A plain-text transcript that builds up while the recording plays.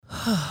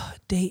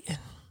Dating.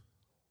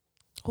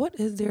 What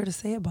is there to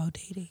say about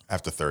dating?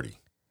 After 30.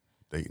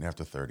 Dating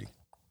after 30.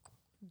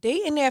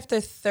 Dating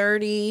after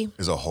 30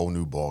 is a whole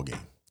new ball game.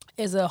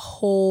 Is a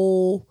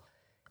whole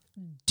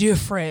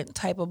different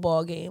type of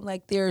ball game.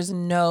 Like there's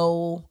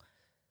no,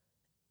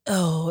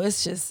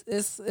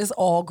 it's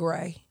all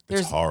gray.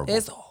 It's horrible.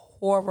 It's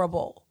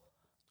horrible.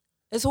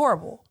 It's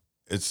horrible.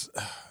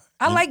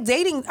 I like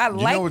dating. I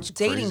like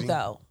dating crazy?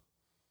 though.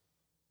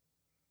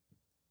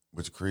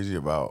 What's crazy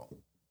about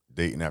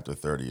dating after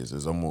 30 is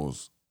it's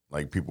almost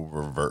like people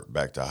revert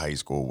back to high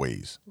school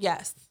ways.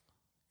 Yes.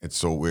 It's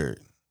so weird.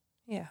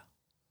 Yeah.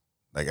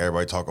 Like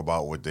everybody talk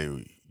about what they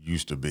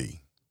used to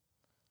be.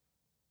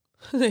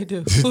 They do.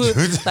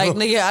 Like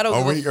nigga, I don't.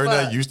 Are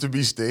that used to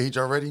be stage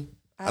already?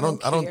 I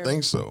don't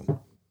think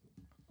so.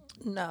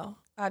 No,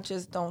 I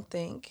just don't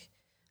think.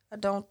 I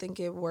don't think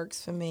it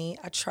works for me.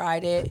 I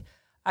tried it.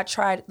 I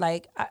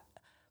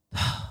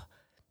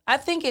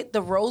think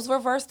the roles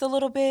reversed a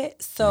little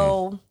bit.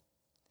 So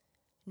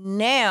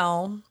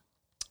now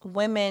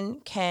women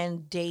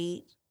can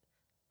date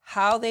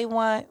how they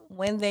want,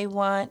 when they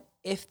want,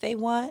 if they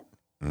want.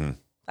 Mm-hmm.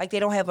 Like they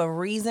don't have a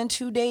reason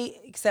to date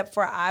except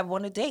for I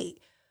want to date.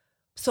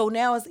 So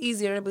now it's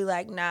easier to be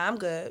like, nah, I'm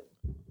good.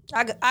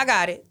 I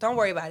got it. Don't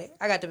worry about it.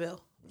 I got the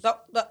bill.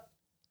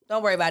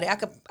 Don't worry about it.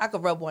 I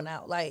could rub one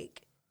out.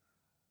 Like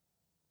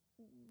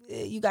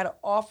you got to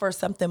offer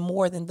something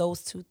more than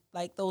those two.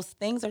 Like those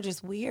things are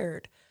just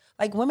weird.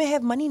 Like women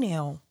have money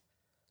now.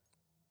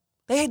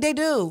 They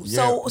do.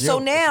 Yeah, so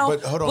now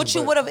what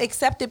you would have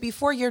accepted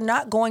before, you're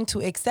not going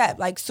to accept.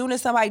 Like soon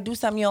as somebody do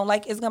something you don't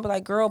like, it's gonna be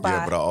like, girl, bye.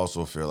 Yeah, but I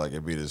also feel like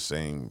it'd be the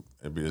same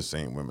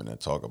women that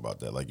talk about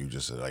that. Like you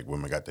just said, like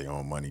women got their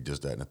own money,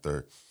 just that and the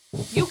third.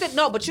 You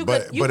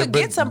could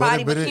get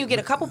somebody, but can you get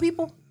a couple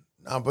people?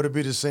 Nah, but it'd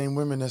be the same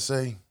women that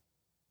say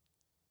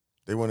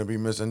they want to be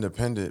Miss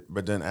Independent,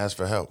 but then ask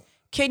for help.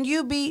 Can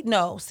you be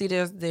see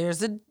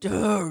there's a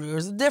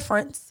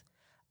difference.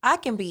 I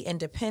can be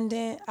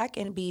independent. I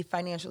can be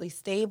financially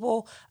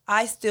stable.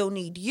 I still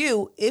need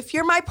you, if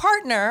you're my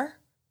partner,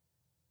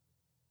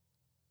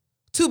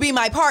 to be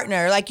my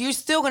partner. Like, you're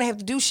still going to have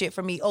to do shit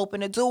for me.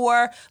 Open a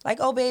door. Like,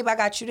 oh, babe, I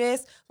got you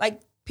this.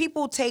 Like,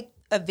 people take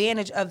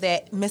advantage of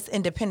that Miss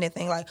Independent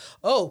thing. Like,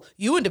 oh,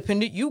 you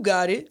independent. You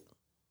got it.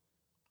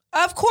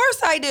 Of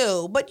course I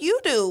do. But you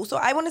do. So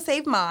I want to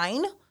save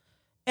mine.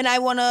 And I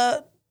want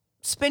to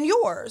spend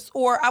yours.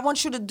 Or I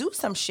want you to do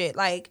some shit.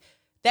 Like,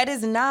 that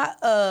is not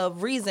a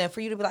reason for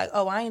you to be like,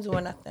 oh, I ain't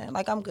doing nothing.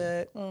 Like, I'm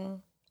good.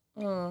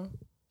 No,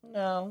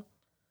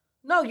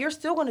 you're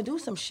still going to do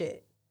some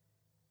shit.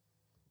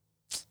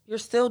 You're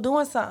still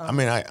doing something. I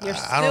mean, I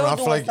don't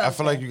know. I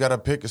feel like you got to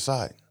pick a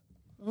side.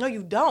 No,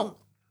 you don't.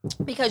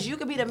 Because you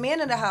could be the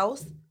man of the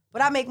house,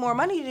 but I make more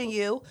money than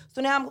you. So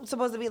now I'm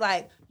supposed to be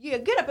like, yeah,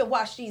 get up and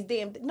wash these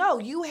damn. No,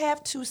 you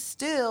have to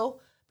still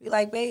be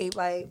like, babe,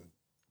 like,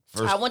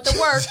 I want to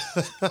work.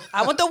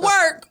 I want to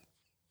work.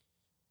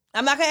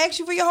 I'm not going to ask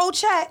you for your whole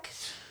check.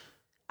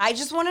 I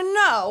just want to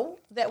know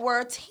that we're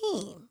a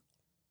team.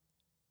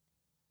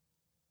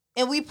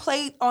 And we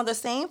played on the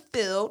same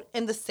field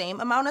in the same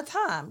amount of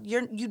time.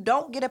 You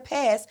don't get a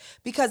pass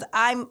because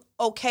I'm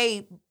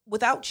okay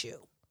without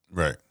you.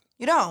 Right.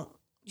 You don't.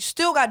 You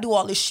still got to do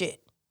all this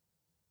shit.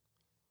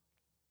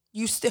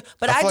 You still,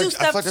 but I do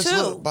stuff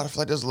too. But I feel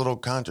like that's a little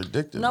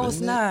contradictory. No,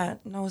 it's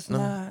not. No, it's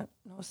not.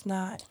 No, it's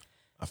not.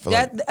 I feel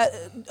like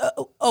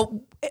a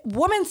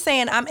woman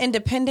saying I'm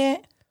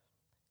independent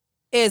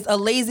is a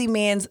lazy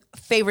man's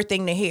favorite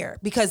thing to hear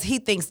because he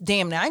thinks,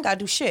 damn, now I ain't got to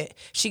do shit.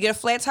 She get a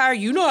flat tire,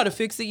 you know how to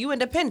fix it, you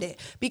independent.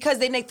 Because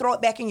then they throw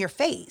it back in your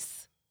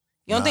face.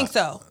 You don't think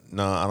so?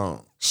 No, I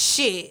don't.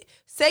 Shit.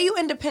 Say you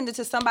independent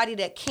to somebody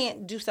that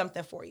can't do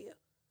something for you.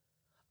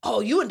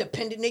 Oh, you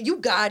independent, you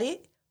got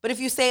it. But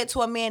if you say it to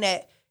a man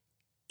that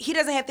he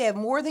doesn't have to have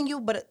more than you,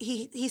 but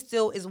he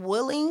still is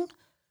willing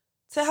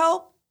to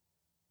help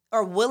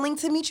or willing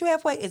to meet you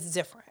halfway, it's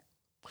different.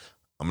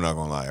 I'm not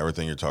gonna lie.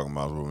 Everything you're talking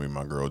about is what me and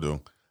my girl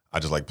do. I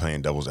just like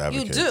playing devil's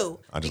advocate. You do.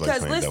 I just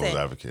because like playing listen, devil's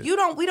advocate.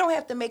 We don't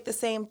have to make the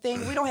same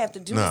thing. We don't have to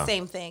do the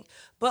same thing.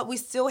 But we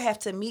still have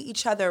to meet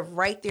each other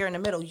right there in the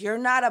middle. You're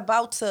not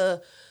about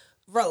to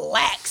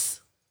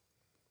relax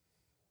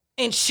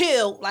and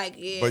chill like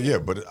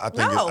But I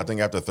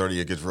think after 30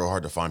 it gets real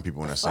hard to find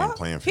people in that same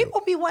playing field.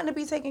 People be wanting to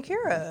be taken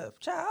care of.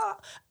 Child,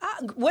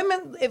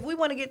 women, if we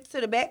want to get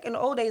to the back in the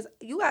old days,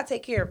 you gotta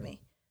take care of me.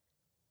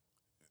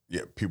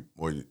 Yeah, people.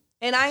 Well,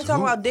 and I ain't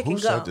talking about dick and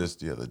gum. Who said this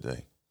the other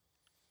day?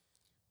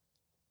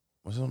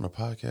 Was it on the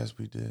podcast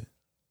we did?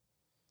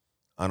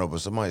 I don't know,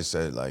 but somebody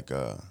said like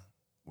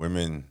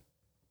women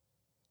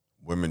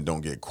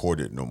don't get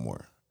courted no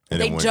more. And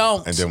they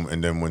don't.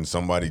 And then when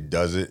somebody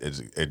does it,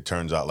 it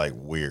turns out like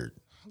weird.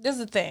 This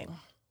is the thing.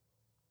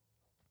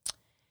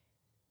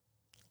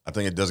 I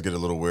think it does get a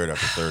little weird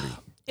after 30.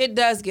 It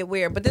does get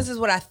weird, but this is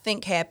what I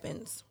think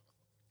happens.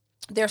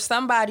 There's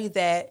somebody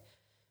that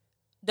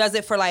does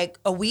it for like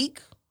a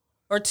week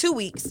or 2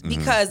 weeks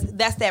because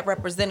that's that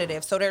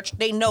representative. So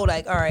they know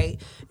like, all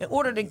right, in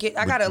order to get,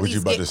 I got to at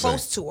least get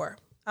close to her.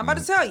 I'm about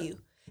to tell you.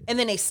 And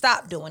then they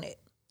stop doing it.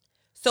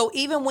 So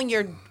even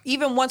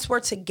once we're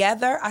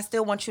together, I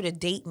still want you to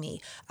date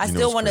me. I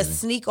still want to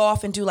sneak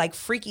off and do like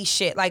freaky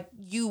shit like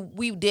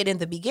we did in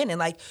the beginning.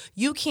 Like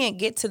you can't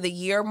get to the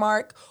year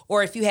mark,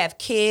 or if you have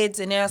kids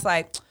and then it's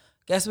like,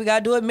 guess we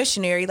gotta do it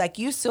missionary. Like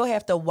you still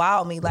have to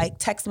wow me, like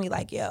text me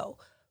like, yo,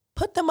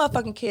 put the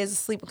motherfucking kids to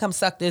sleep and come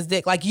suck this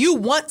dick. Like you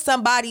want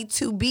somebody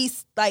to be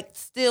like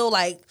still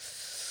like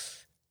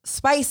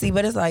spicy,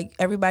 but it's like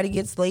everybody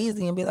gets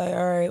lazy and be like,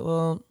 all right,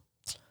 well,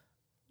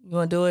 you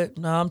wanna do it?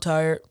 No, I'm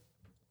tired.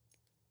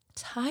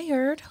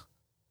 Tired?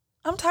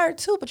 I'm tired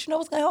too, but you know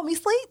what's gonna help me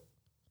sleep?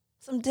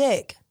 Some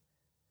dick.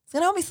 It's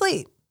gonna help me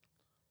sleep.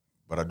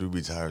 But I do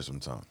be tired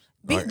sometimes.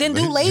 Then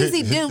do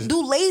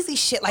lazy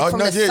shit like from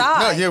the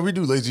side. No, yeah, we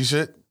do lazy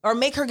shit. Or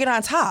make her get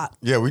on top.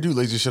 Yeah, we do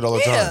lazy shit all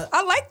the time. Yeah,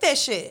 I like that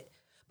shit.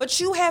 But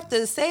you have to,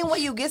 the same way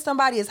you get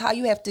somebody is how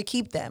you have to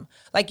keep them.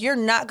 Like you're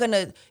not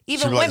gonna,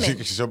 even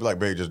women. She'll be like,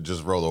 babe,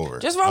 just roll over.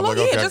 Just roll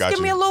over, yeah, just give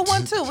me a little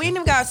one too. We ain't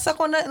even gotta suck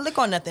on nothing, lick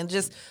on nothing.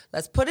 Just,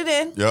 let's put it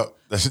in. Yep.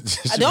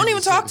 Don't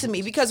even talk to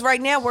me because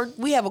right now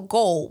we have a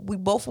goal. We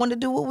both want to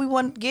do what we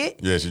want to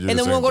get. Yeah, she do and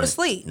then we'll go to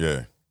sleep. Yeah.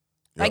 Yep.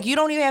 Like you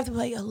don't even have to be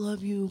like, I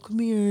love you, come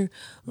here.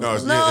 No,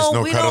 it's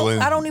no cuddling.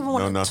 I don't even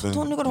want to. nothing.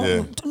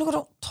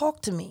 Don't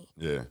talk to me.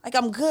 Yeah. Like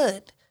I'm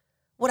good.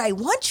 What I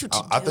want you to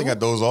do. I think I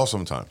doze off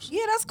sometimes.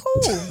 Yeah, that's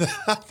cool.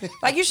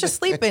 Like you should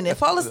sleep in it.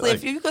 Fall asleep. Like,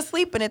 if you can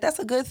sleep in it, that's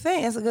a good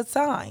thing. It's a good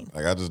sign.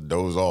 Like I just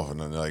doze off and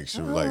then like she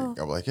was like,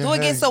 I'm like, yeah. Do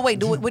it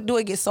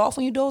get soft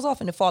when you doze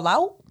off and it fall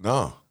out?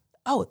 No.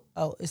 Oh,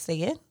 it's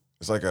stay in?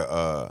 It's like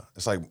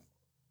it's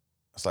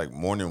like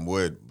morning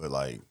wood, but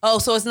like. Oh,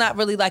 so it's not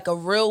really like a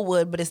real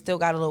wood, but it's still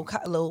got a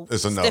little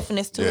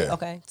stiffness to it.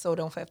 Okay, so it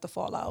don't have to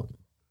fall out.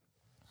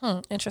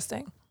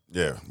 Interesting.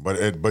 Yeah, but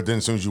then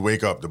as soon as you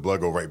wake up, the blood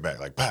go right back,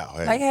 like pow.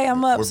 Hey, like, hey,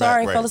 I'm up.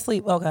 Sorry, fell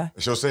asleep. Okay.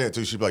 She'll say it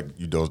too. She'll be like,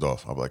 you dozed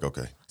off. I'll be like,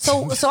 okay.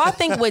 So I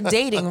think with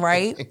dating,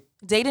 right?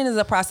 Dating is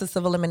a process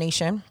of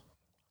elimination.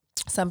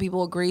 Some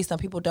people agree, some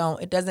people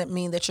don't. It doesn't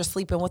mean that you're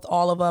sleeping with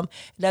all of them.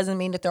 It doesn't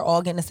mean that they're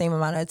all getting the same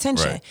amount of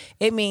attention. Right.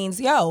 It means,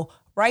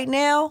 right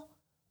now,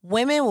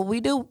 women, what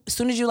we do, as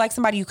soon as you like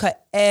somebody, you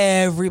cut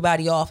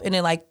everybody off. And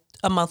then like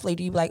a month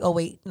later, you be like, oh,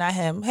 wait, not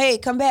him. Hey,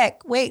 come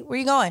back. Wait, where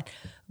you going?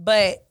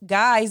 But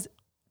guys,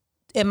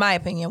 in my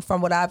opinion,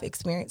 from what I've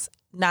experienced,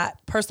 not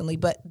personally,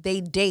 but they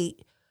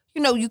date,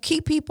 you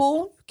keep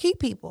people.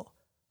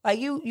 Like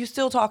you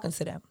still talking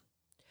to them.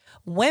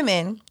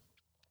 Women,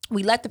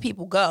 we let the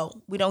people go.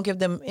 We don't give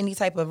them any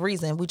type of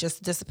reason. We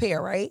just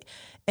disappear, right?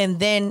 And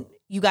then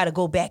you got to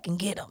go back and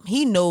get him.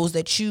 He knows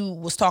that you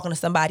was talking to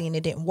somebody and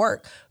it didn't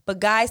work. But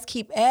guys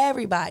keep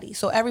everybody.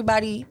 So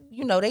everybody,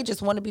 they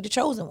just want to be the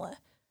chosen one.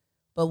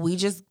 But we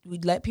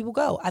let people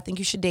go. I think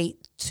you should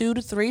date 2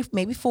 to 3,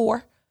 maybe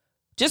 4.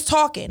 Just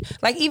talking.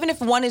 Like, even if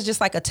one is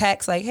just like a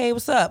text, like, hey,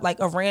 what's up? Like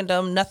a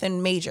random,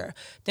 nothing major.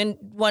 Then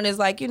one is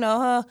like, you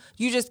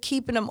just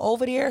keeping them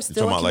over there,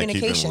 still in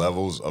communication. Like keeping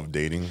levels of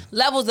dating?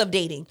 Levels of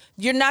dating.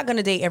 You're not going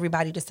to date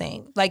everybody the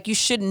same. Like, you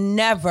should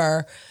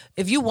never,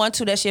 if you want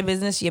to, that's your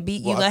business. You're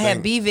going to have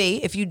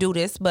BV if you do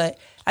this. But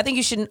I think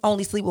you should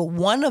only sleep with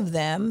one of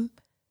them.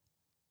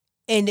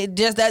 And it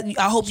just that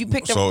I hope you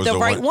pick the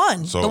right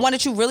one. The one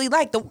that you really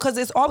like. Because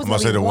it's always going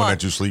to be the one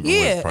that you sleep with.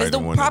 Yeah, it's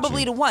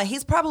probably the one.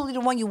 He's probably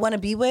the one you want to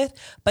be with,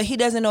 but he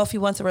doesn't know if he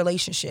wants a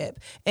relationship.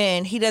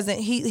 And he doesn't,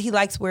 he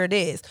likes where it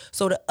is.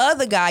 So the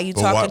other guy you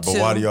talking to.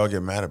 But why do y'all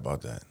get mad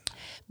about that?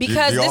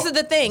 Because this is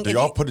the thing. Do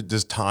y'all put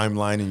this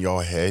timeline in y'all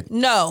head?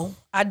 No,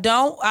 I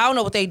don't. I don't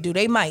know what they do.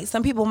 They might.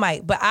 Some people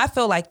might. But I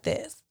feel like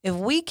this. If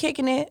we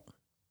kicking it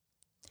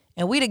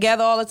and we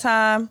together all the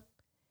time,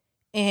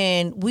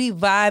 and we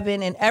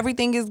vibing and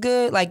everything is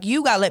good, like,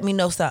 you gotta let me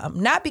know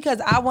something. Not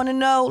because I want to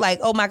know, like,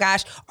 oh my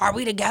gosh, are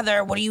we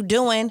together? What are you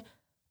doing?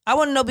 I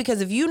want to know because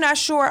if you're not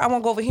sure, I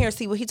want to go over here and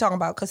see what he's talking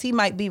about because he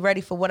might be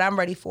ready for what I'm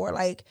ready for.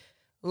 Like,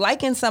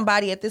 liking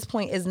somebody at this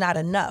point is not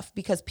enough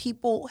because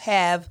people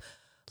have,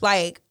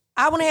 like,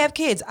 I want to have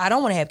kids. I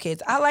don't want to have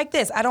kids. I like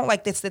this. I don't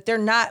like this, that they're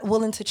not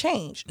willing to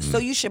change. So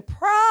you should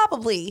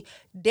probably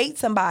date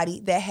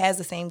somebody that has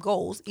the same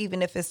goals,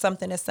 even if it's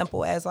something as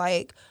simple as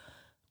like,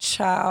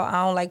 child,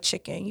 I don't like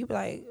chicken. You be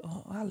like,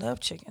 oh, I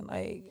love chicken.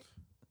 Like,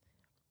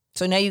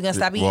 so now you're gonna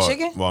stop eating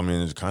chicken? Well, I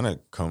mean, it's kind of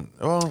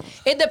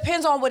it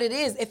depends on what it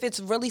is. If it's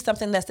really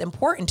something that's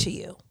important to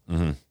you,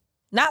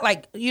 not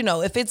like,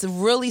 if it's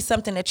really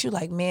something that you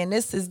like, man,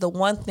 this is the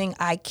one thing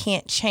I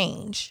can't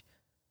change.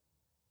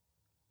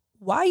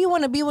 Why you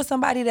want to be with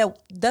somebody that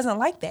doesn't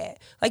like that?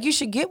 Like, you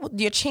should get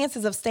your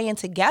chances of staying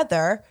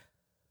together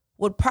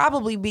would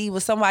probably be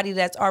with somebody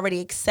that's already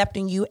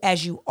accepting you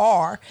as you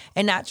are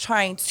and not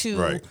trying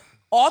to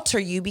alter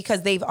you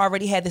because they've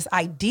already had this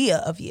idea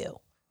of you.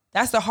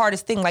 That's the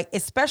hardest thing, like,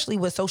 especially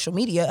with social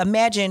media.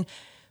 Imagine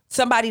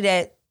somebody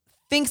that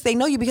thinks they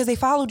know you because they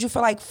followed you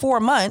for like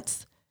 4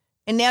 months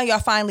and now y'all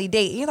finally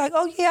date. You're like,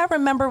 oh yeah, I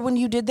remember when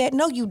you did that.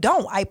 No, you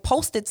don't. I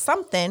posted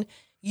something.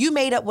 You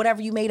made up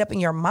whatever you made up in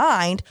your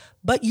mind,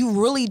 but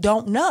you really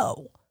don't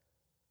know.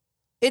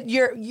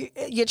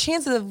 Your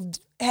chances of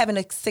having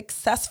a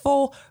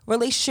successful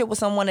relationship with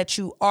someone that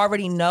you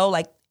already know,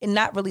 like, and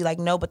not really like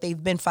know, but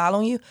they've been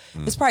following you,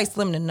 it's probably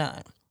slim to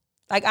none.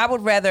 Like I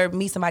would rather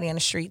meet somebody on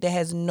the street that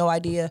has no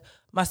idea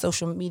my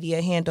social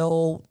media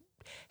handle,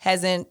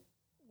 hasn't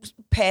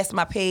passed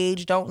my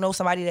page, don't know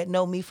somebody that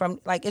know me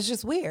from, like, it's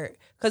just weird.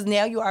 Because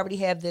now you already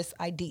have this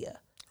idea.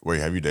 Wait,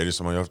 have you dated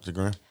somebody off the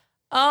gram?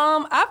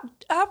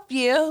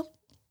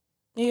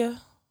 Yeah.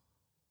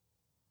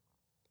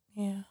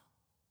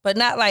 But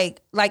not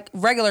like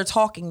regular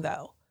talking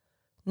though.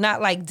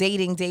 Not like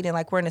dating,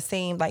 like we're in the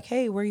same, like,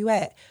 hey, where you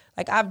at?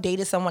 Like I've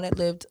dated someone that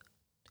lived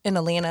in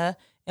Atlanta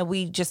and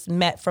we just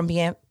met from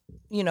being,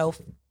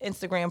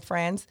 Instagram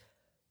friends.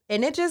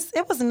 And it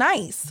was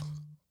nice.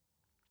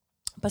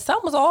 But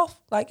something was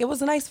off. Like, it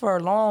was nice for a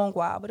long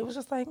while, but it was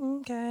just like,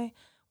 okay,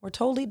 we're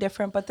totally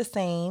different, but the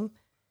same.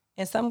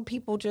 And some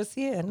people just,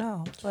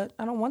 no, but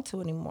I don't want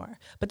to anymore.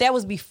 But that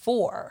was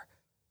before.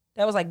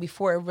 That was like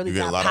before it really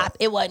got popped.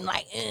 It wasn't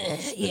like,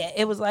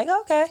 it was like,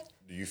 okay.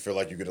 Do you feel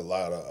like you get a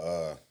lot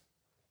of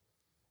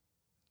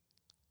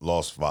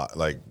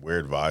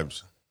weird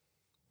vibes?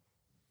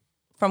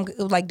 From,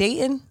 like,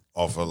 dating?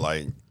 Off of,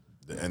 like,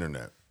 the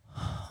internet?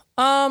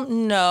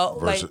 No.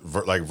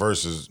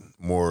 Versus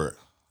more...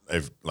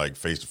 If like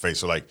face to face,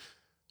 so like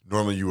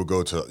normally you would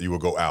go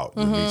out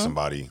to meet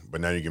somebody, but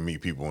now you can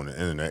meet people on the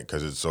internet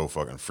because it's so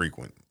fucking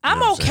frequent.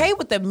 I'm okay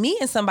with the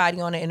meeting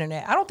somebody on the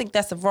internet. I don't think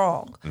that's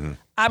wrong.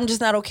 I'm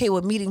just not okay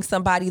with meeting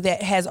somebody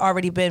that has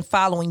already been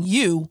following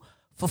you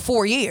for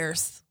 4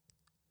 years.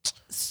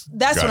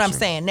 That's what I'm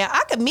saying. Now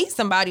I could meet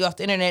somebody off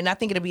the internet and I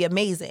think it'd be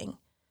amazing,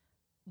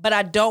 but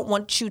I don't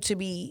want you to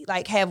be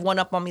like have one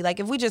up on me. Like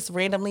if we just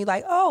randomly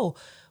like, oh,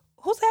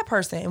 who's that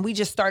person? And we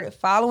just started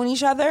following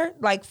each other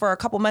like for a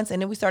couple months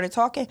and then we started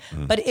talking.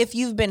 But if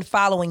you've been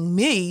following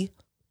me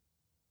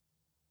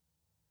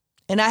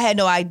and I had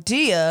no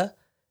idea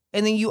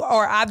and then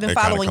I've been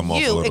following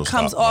you, it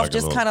comes off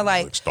just kind of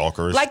like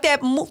stalkers. Like that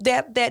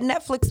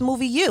Netflix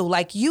movie You.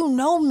 Like you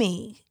know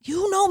me,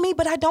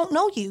 but I don't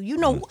know you.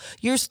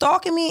 You're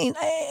stalking me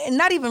and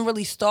not even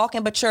really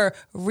stalking, but you're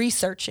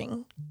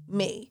researching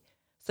me.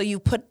 So you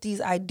put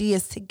these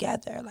ideas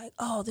together like,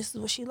 oh, this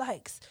is what she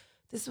likes.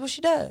 This is what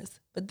she does.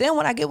 But then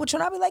when I get with you,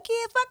 I'll be like,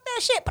 yeah, fuck that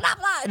shit, blah,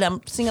 blah. And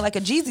I'm singing like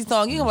a Jeezy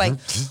song. You're like,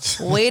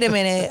 wait a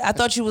minute. I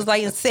thought you was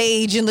like in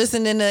Sage and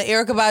listening to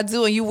Erykah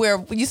Badu and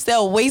you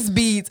sell waist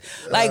beads.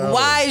 Like,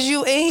 why is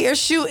you in here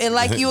shooting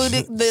like you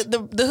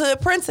the hood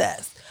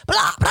princess?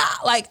 Blah, blah.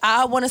 Like,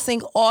 I want to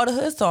sing all the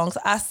hood songs.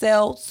 I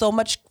sell so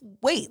much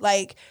weight.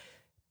 Like,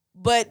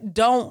 but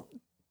don't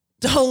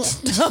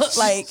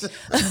like,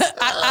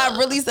 I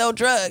really sell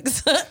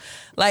drugs.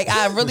 Like,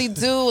 I really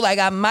do. Like,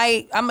 I'm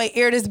going to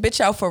air this bitch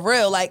out for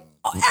real. Like,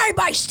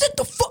 everybody sit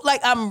the fuck.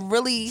 Like, I'm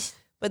really,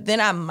 but then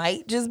I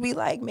might just be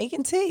like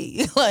making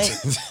tea. Like,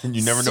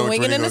 you never know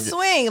swinging in the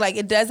swing. Like,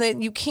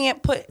 you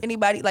can't put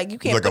anybody, like, you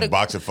can't put a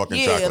box of fucking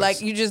chocolates. Yeah,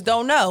 like, you just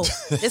don't know.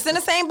 It's in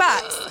the same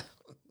box.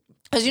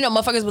 Because,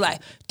 motherfuckers be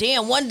like,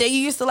 damn, one day you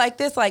used to like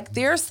this. Like,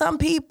 there are some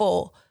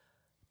people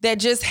that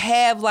just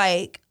have,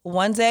 like,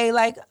 one day,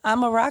 like,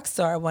 I'm a rock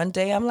star. One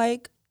day I'm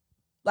like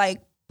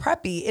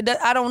preppy.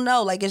 I don't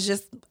know. Like, it's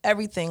just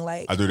everything.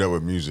 Like, I do that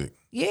with music.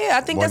 Yeah,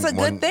 I think that's a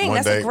good thing.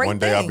 That's a great thing. One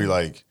day I'll be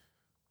like,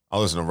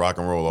 I'll listen to rock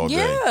and roll all day.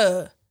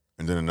 Yeah.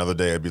 And then another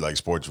day I'd be like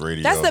sports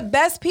radio. That's the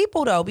best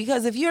people though,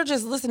 because if you're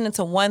just listening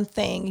to one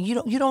thing, you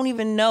don't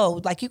even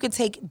know. Like you could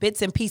take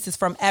bits and pieces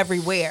from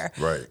everywhere.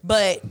 Right.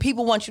 But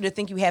people want you to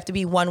think you have to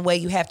be one way,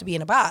 you have to be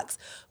in a box.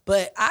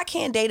 But I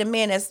can't date a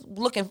man that's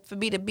looking for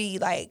me to be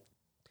like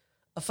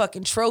a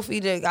fucking trophy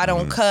that I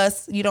don't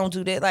cuss, you don't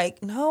do that.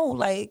 Like, no,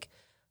 like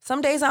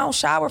some days I don't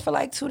shower for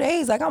like 2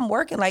 days. Like I'm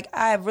working. Like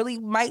I really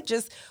might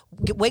just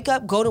wake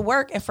up, go to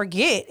work and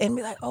forget and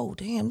be like, oh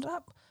damn, did I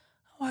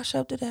wash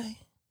up today?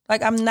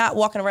 Like I'm not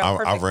walking around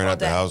perfect. I ran out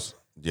the house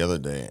the other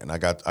day and I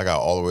got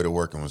all the way to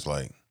work and was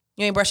like,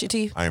 you ain't brush your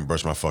teeth? I ain't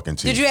brush my fucking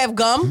teeth. Did you have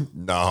gum?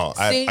 No,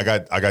 I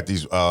got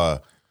these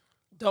don't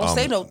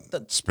say no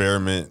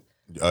spearmint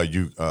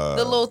the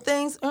little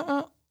things?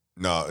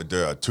 No,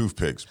 they're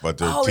toothpicks, but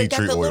they're tea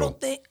tree oil. Little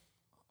thing.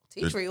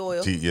 Tea tree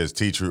oil. Yes,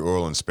 tea tree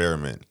oil and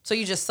spearmint. So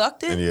you just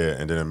sucked it?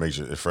 And then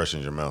it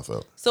freshens your mouth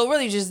up. So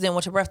really you just didn't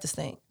want your breath to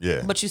stink.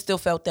 Yeah. But you still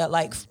felt that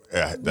like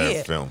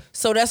film.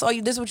 So that's all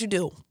this is what you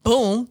do.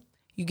 Boom.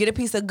 You get a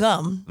piece of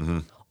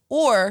gum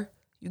or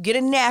you get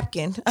a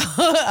napkin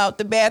out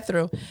the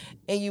bathroom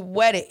and you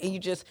wet it and you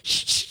just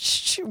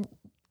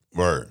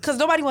Word. Because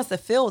nobody wants to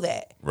feel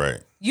that.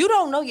 Right. You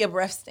don't know your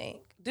breath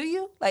stink, do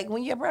you? Like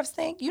when your breath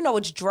stink, you know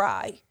it's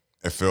dry.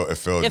 It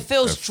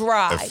feels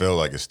dry. It feels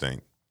like it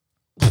stink.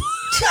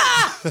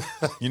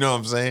 You know what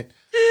I'm saying?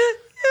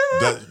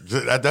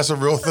 That's a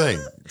real thing.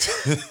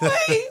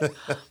 Wait,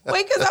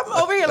 because I'm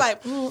over here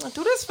like, do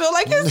this feel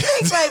like it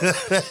stinks? Like,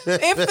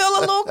 it feel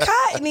a little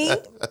cottony.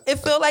 It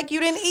feel like you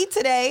didn't eat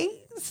today.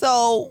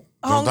 So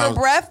hunger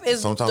breath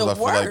is sometimes the I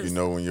feel worst. like you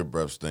know when your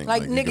breath stinks.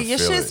 Like nigga, your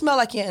shit smell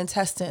like your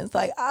intestines.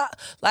 Like,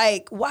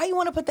 why you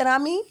want to put that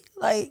on me?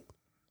 Like,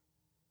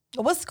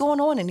 what's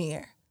going on in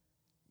here?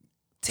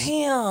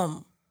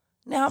 Damn.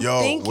 Now I'm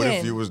Yo, thinking. what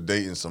if you was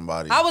dating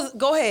somebody?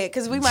 Go ahead,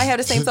 because we might have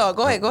the same thought.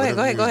 Go ahead. What if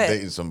you was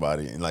dating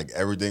somebody and like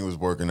everything was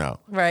working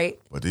out, Right.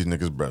 but these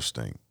niggas breath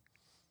stink.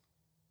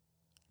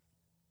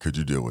 Could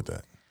you deal with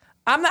that?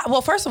 I'm not.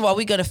 Well, first of all,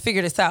 we're gonna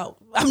figure this out.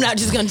 I'm not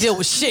just gonna deal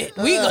with shit.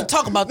 We're gonna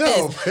talk about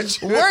this.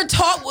 We're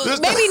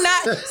maybe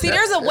not. See,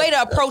 there's a way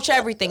to approach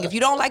everything. If you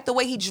don't like the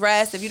way he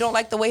dressed, if you don't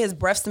like the way his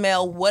breath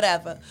smell,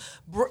 whatever.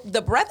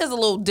 The breath is a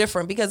little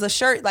different because a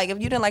shirt, like if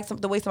you didn't like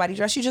the way somebody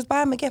dressed, you just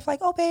buy him a gift. Like,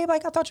 oh babe,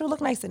 like I thought you would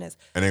look nice in this.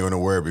 And they're gonna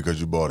wear it because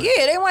you bought it.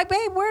 Yeah, they're like,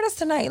 babe, wear this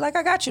tonight. Like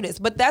I got you this.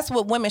 But that's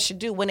what women should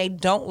do when they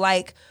don't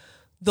like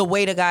the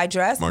way the guy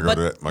dressed. My girl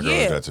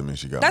did that to me.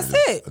 She got me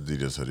this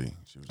Adidas hoodie.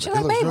 She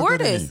was like, babe, wear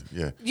this.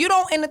 Yeah. You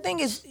don't, and the thing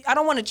is, I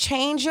don't want to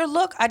change your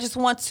look. I just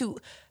want to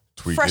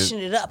freshen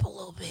it up a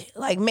little bit.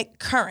 Like make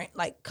current.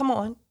 Like, come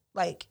on.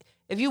 Like,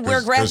 if you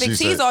wear graphic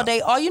tees all day,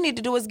 all you need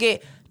to do is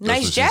get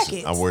nice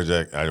jackets. I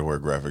wear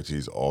graphic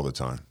tees all the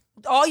time.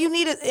 All you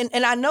need is,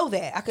 and I know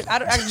that.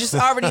 I just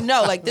already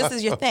know, like, this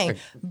is your thing.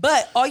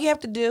 But all you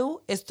have to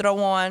do is throw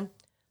on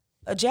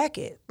a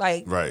jacket.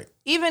 Like, right.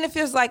 Even if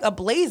it's like a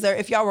blazer,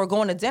 if y'all were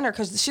going to dinner,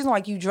 because she's not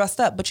like you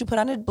dressed up, but you put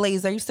on a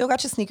blazer, you still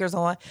got your sneakers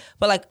on,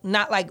 but like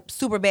not like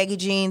super baggy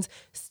jeans,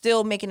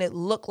 still making it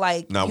look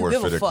like not you wear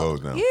give fitted a fuck.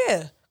 clothes now.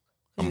 Yeah.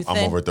 I'm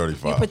over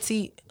 35. You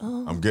petite.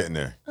 I'm getting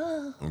there.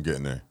 I'm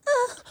getting there.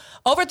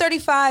 Over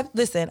 35,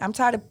 listen, I'm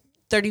tired of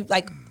 30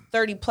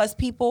 plus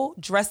people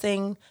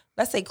dressing,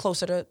 let's say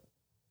closer to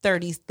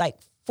 30, like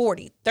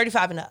 40,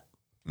 35 and up.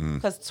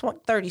 Because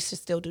 30 should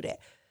still do that.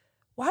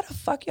 Why the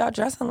fuck y'all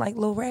dressing like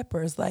little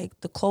rappers? Like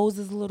the clothes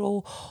is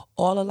little,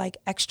 all are like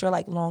extra,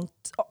 like long.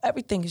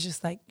 Everything is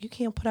just like, you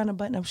can't put on a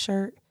button-up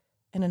shirt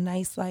and a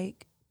nice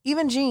like,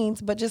 even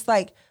jeans, but just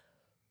like.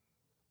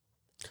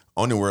 I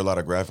only wear a lot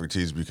of graphic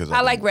tees because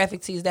I like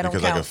graphic tees. That don't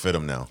count. Because I can fit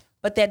them now.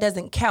 But that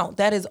doesn't count.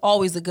 That is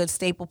always a good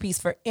staple piece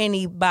for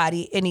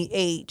anybody, any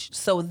age.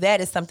 So that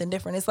is something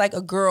different. It's like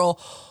a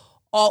girl.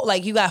 All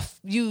like you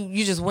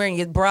just wearing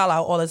your bra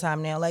out all the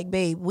time now. Like,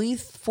 babe, we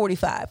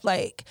 45.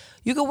 Like,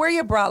 you can wear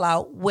your bra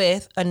out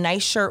with a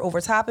nice shirt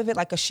over top of it,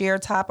 like a sheer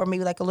top or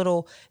maybe like a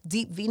little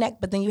deep V-neck,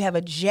 but then you have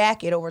a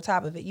jacket over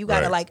top of it. You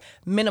gotta like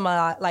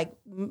minimize, like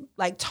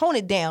tone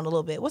it down a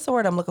little bit. What's the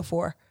word I'm looking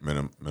for?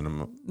 Minimize.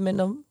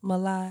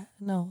 Minimize.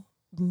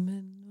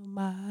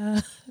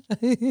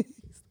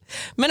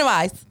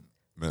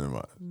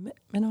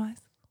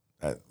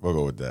 We'll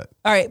go with that.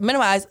 All right,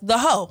 minimize the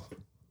hoe.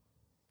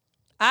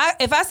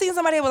 If I see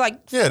somebody with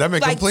that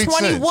makes like complete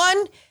 21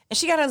 sense. and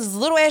she got on this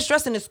little ass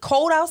dress and it's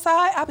cold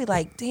outside, I'll be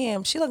like,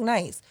 damn, she look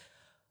nice.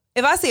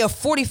 If I see a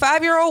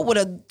 45-year-old with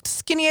a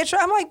skinny ass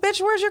dress, I'm like,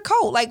 bitch, where's your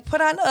coat? Like,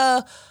 put on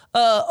a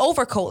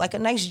overcoat, like a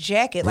nice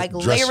jacket, like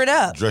layer it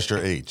up. Dress your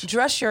age.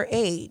 Dress your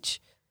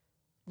age.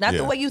 Not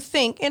the way you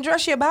think, and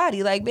dress your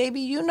body. Like,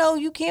 baby, you know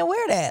you can't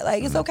wear that.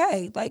 Like, it's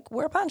okay. Like,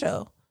 wear a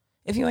poncho.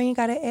 If you ain't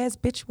got an ass,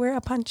 bitch, wear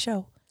a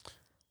poncho.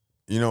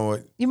 You know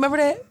what? You remember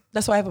that?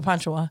 That's why I have a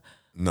poncho on.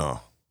 No.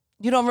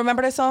 You don't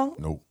remember that song?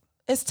 Nope.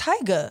 It's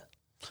Tyga.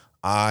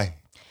 I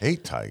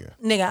hate Tyga.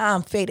 Nigga,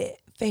 I'm faded.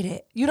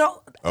 Faded. You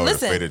don't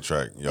listen. The faded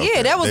track.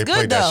 Yeah, that was they good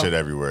played though. That shit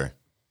everywhere.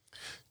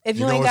 If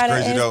you know ain't what's got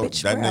crazy an though?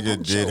 bitch, That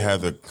nigga did have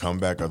the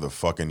comeback of the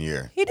fucking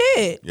year. He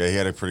did. Yeah, he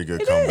had a pretty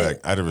good comeback.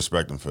 I had to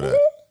respect him for that.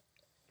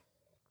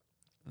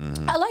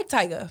 I like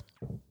Tyga.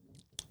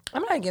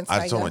 I'm not against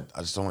Tyga.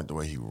 I just don't like the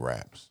way he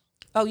raps.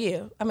 Oh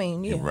yeah, I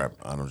mean yeah.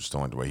 I just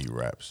don't like the way he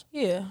raps.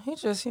 Yeah, he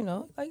just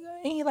like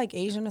ain't he like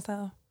Asian or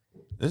something?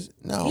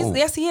 No.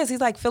 Yes, he is. He's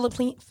like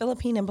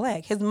Philippine and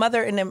black. His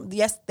mother and them,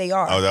 yes, they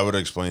are. Oh, that would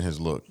explain his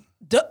look.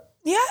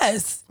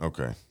 Yes.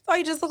 Okay. Oh,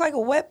 he just looked like a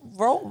wet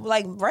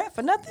rat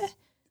for nothing.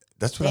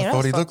 That's what I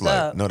thought he looked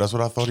like. No, that's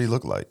what I thought he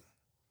looked like.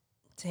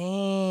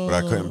 Dang. But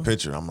I couldn't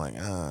picture. I'm like,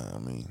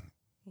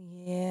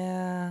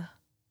 Yeah.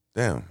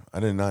 Damn, I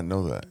did not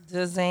know that.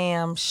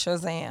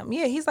 Shazam.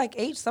 Yeah, he's like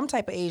some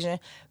type of Asian.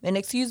 And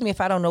excuse me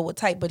if I don't know what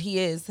type, but he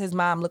is. His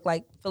mom looked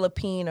like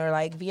Philippine or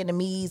like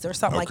Vietnamese or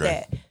something like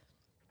that.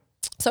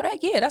 So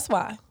that's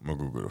why. I'm gonna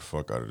Google the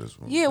fuck out of this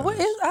one. Yeah,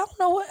 I don't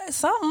know what,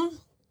 something.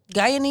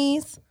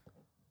 Guyanese,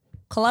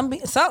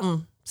 Colombian,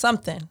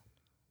 something.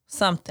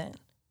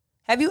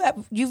 Have you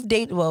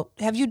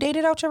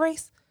dated out your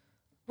race?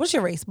 What's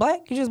your race?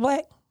 Black? You just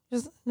black?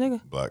 Just nigga?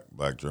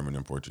 Black, German,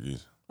 and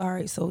Portuguese. All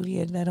right, so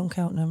yeah, that don't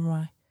count. Never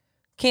mind.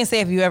 Can't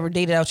say if you ever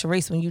dated out your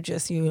race when you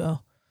just,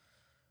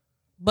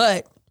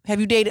 But have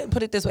you dated,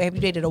 put it this way, have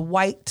you dated a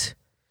white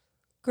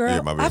girl?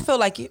 Yeah, my baby. I feel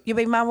like your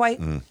baby mom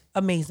white? Mm-hmm.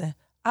 Amazing.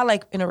 I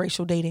like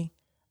interracial dating.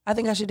 I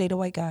think I should date a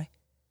white guy.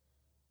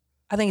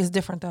 I think it's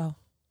different though.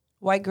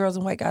 White girls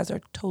and white guys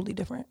are totally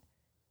different.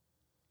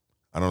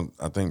 I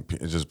think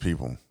it's just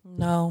people.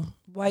 No.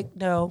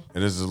 No.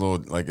 It is a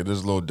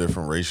little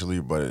different racially,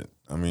 but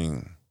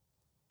white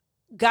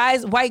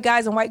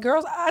guys and white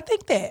girls, I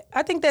think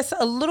that's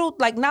a little,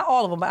 like not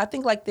all of them, but I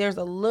think like there's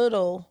a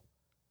little,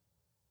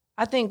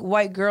 I think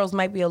white girls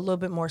might be a little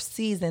bit more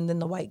seasoned than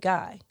the white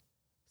guy.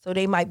 So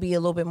they might be a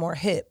little bit more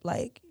hip.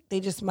 Like they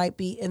just might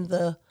be in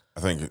the,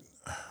 I think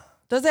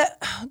does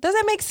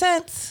that make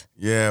sense?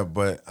 Yeah,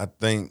 but I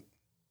think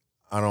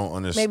I don't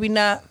understand. Maybe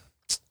not.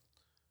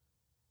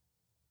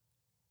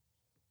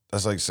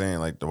 That's like saying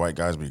like the white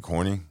guys be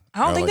corny.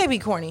 I don't think like, they be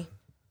corny.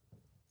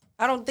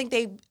 I don't think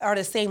they are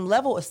the same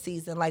level of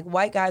seasoned. Like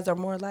white guys are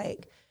more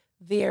like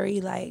very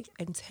like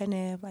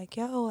attentive, like,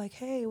 yo, like,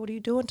 hey, what are you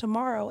doing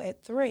tomorrow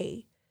at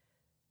 3?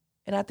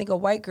 And I think a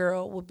white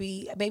girl would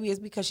be, maybe it's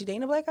because she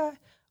dating a black guy,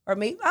 or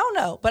maybe, I don't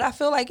know, but I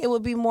feel like it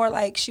would be more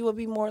like, she would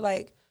be more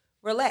like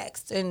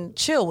relaxed and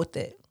chill with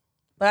it.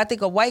 But I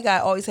think a white guy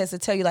always has to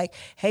tell you like,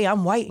 hey,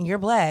 I'm white and you're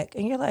black.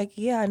 And you're like,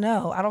 yeah, I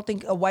know. I don't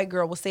think a white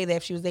girl would say that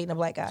if she was dating a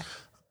black guy.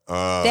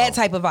 That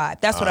type of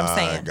vibe. That's what I'm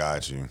saying. I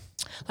got you.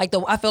 Like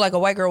I feel like a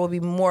white girl would be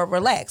more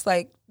relaxed.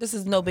 Like, this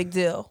is no big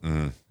deal.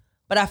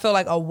 But I feel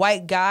like a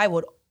white guy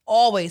would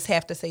always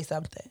have to say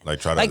something. Like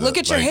try to look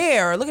at your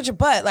hair, or look at your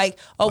butt. Like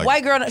a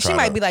white girl, she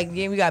might to- be like,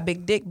 yeah, we got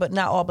big dick, but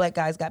not all black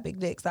guys got big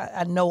dicks.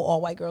 I know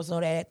all white girls know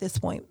that at this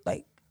point.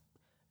 Like,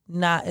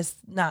 it's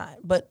not.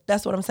 But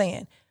that's what I'm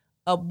saying.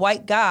 A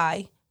white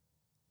guy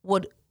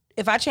would,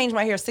 if I change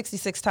my hair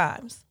 66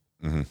 times,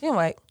 you're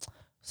like,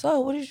 so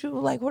what did you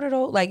like? What are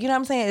those? Like, you know what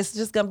I'm saying? It's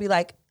just gonna be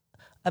like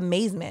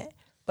amazement.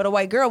 But a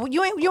white girl,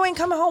 you ain't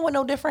coming home with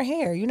no different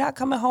hair. You're not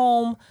coming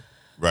home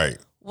Right.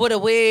 with a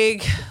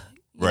wig.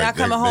 You're not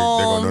coming home.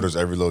 They're gonna notice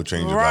every little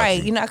change. Right. About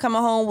you. You're not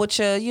coming home with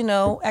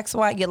your, X,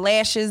 Y, your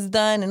lashes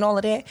done and all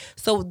of that.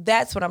 So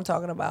that's what I'm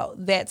talking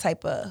about. That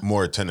type of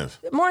More attentive.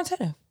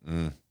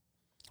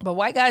 But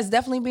white guys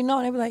definitely be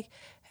known. They be like,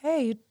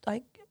 hey,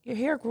 like your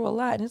hair grew a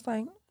lot. And it's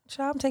like,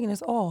 child, I'm taking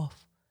this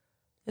off.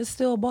 It's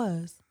still a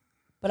buzz.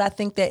 But I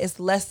think that it's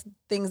less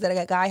things that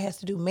a guy has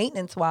to do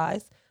maintenance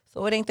wise.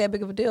 So it ain't that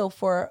big of a deal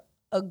for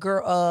a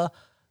girl, a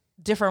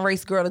different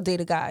race girl to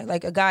date a guy.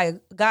 Like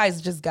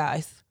guys just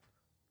guys.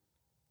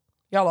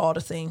 Y'all are all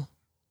the same.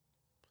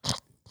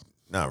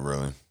 Not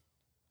really.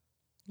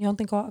 You don't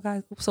think all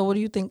guys? So what do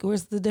you think?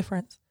 Where's the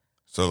difference?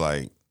 So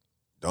like,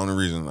 the only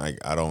reason like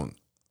I don't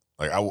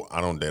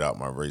date out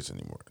my race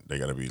anymore. They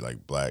got to be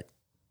like black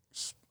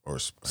or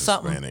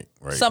Hispanic,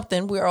 right?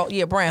 Something. We're all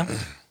brown.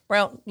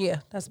 Brown. Yeah,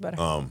 that's better.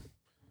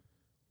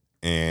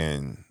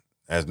 And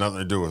it has nothing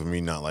to do with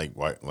me not like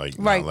white, like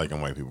Right. not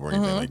liking white people or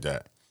anything like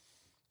that.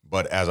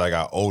 But as I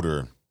got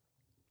older,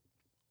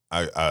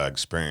 I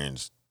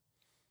experienced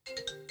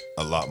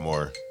a lot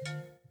more.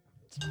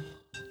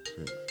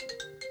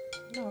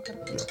 No, I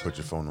gotta Yeah, put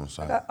your phone on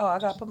silent. I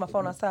gotta put my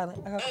phone on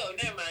silent. Oh,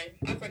 never mind.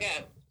 I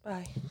forgot.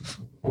 Bye.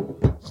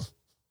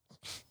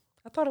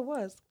 I thought it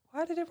was.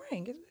 Why did it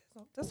ring?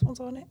 This one's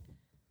on it.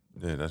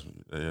 Yeah, that's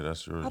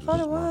yours. I thought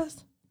This it is mine.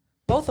 was.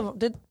 Both of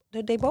them.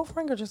 Did they both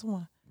ring or just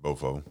one?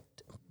 Both of them.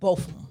 Both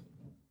of them.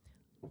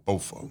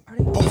 Both of them. Are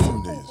they Both of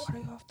them off? is. Are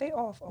they off? They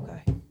off.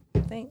 Okay. I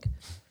think.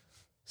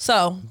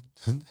 So,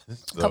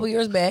 a couple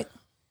years back,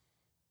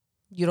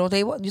 you don't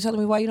date what? You telling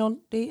me why you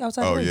don't date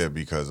outside? Oh race? yeah,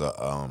 because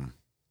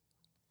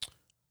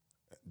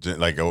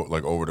like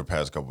over the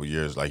past couple of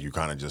years, like you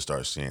kind of just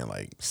start seeing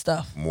like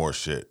Stuff. more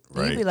shit, And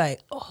right? you be like,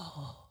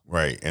 oh.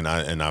 Right, and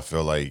I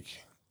feel like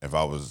if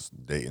I was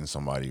dating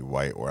somebody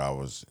white or I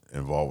was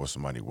involved with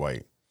somebody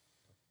white,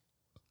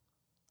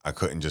 I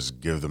couldn't just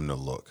give them the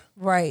look.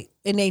 Right.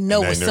 And they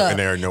know what's up. And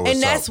they know what's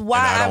and that's up.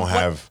 why and I don't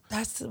have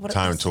that's what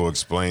time to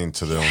explain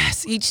to them.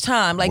 Yes, each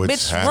time. Like,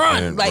 what's bitch, run.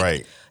 happening, Like,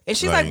 right. And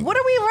she's Like- like, what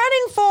are we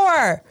running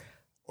for?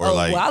 Or oh,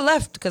 like, well, I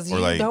left because you or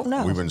like, don't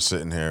know. we've been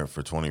sitting here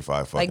for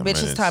 25 fucking Like, bitch,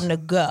 minutes. it's time to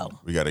go.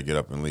 We got to get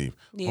up and leave.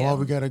 Yeah. Oh,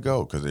 we got to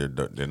go because they're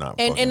not.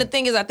 And fucking, the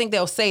thing is, I think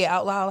they'll say it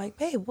out loud, like,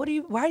 babe,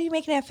 why are you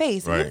making that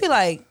face? And Right. you'll be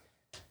like,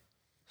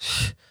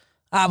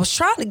 I was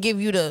trying to give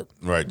you the,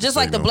 Right, just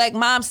like the signal. black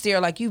mom stare,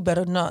 like, you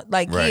better not.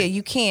 Like, Right. yeah,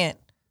 you can't.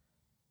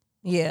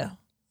 Yeah.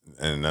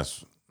 and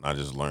that's I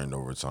just learned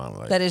over time.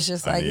 Like That it's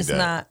just I like, need it's that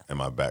not. in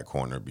my back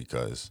corner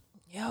because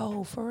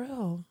Yo, for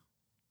real.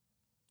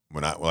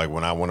 when I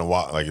want to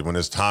walk, like when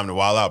it's time to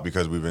wild out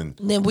because we've been.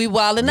 And then we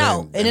wilding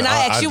out. And then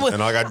I ask you what.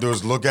 and all I got to do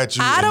is look at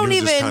you. I and don't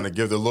you just even- kind of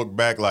give the look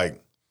back,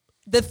 like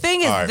The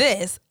thing is All right.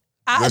 this,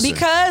 Listen.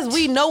 because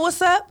we know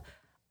what's up,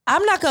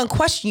 I'm not gonna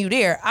question you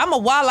there. I'm a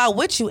wild out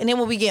with you, and then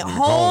when we get home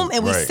home,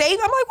 and we right. safe,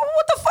 I'm like, well,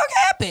 what the fuck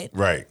happened?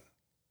 right.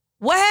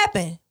 What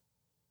happened?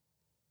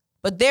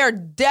 But they're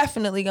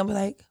definitely gonna be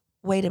like,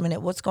 wait a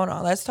minute, what's going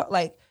on? Let's talk.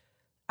 Like,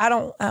 I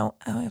don't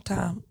have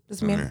time.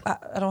 This man,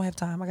 I don't have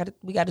time.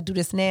 We got to do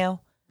this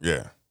now.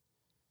 Yeah,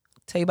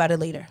 Tell you about it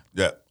later.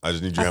 yeah. I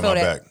just need you to I have feel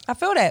my that. back. I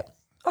feel that.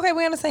 Okay,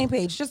 we're on the same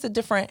page. Just a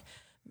different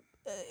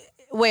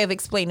way of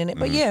explaining it.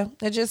 But yeah,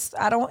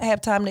 I don't have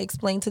time to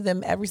explain to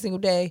them every single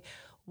day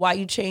why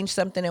you changed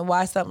something and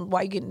why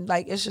you getting,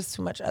 like, it's just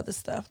too much other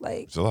stuff.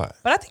 Like, It's a lot.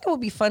 but I think it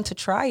would be fun to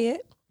try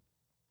it.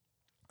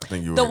 I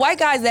think you. The were, white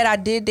guys that I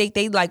did date,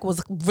 they like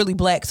was really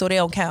black, so they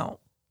don't count.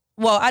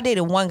 Well, I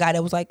dated one guy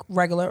that was like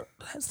regular.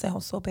 That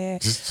sounds so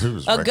bad. Just, it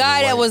was A regular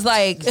guy that white. was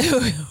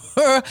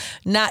like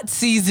not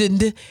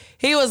seasoned.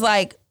 He was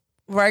like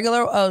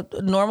regular,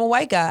 normal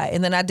white guy.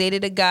 And then I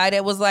dated a guy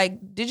that was like,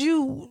 did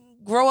you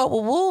grow up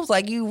with wolves?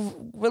 Like,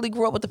 you really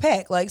grew up with the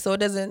pack. Like, so it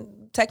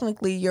doesn't,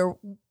 technically you're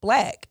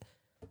black.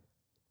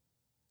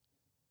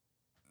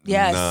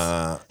 Yes.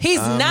 Nah, He's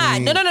I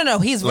not. mean, No.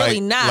 He's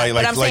really not.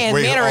 But I'm saying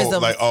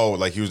mannerisms.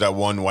 Like he was that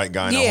one white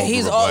guy. In Yeah, the whole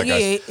he's group of all black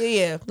guys.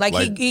 yeah.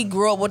 Like he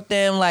grew up with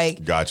them.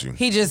 Like Got you.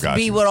 He just Got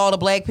be you. with all the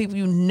black people.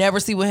 You never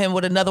see with him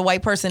with another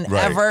white person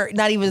Right. ever.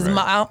 Not even his Right.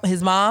 mom.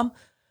 His mom,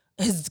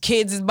 his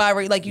kids is bi.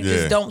 Like you Yeah.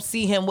 just don't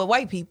see him with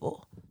white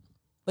people.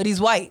 But he's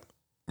white.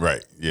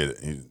 Right. Yeah.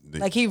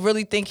 Like he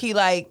really think he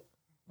like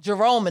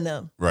Jerome and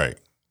them. Right.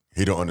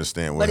 He don't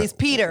understand what. But he's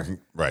Peter.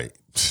 Right.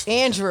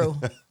 Andrew,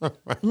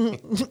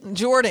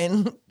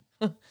 Jordan.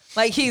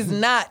 Like he's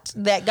not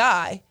that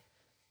guy.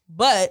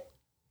 But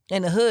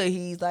in the hood,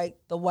 he's like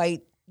the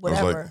white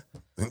whatever.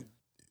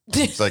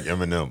 It's like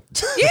Eminem.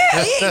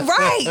 Yeah,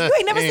 right. You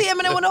ain't never seen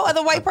Eminem with no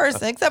other white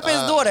person except for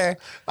his daughter.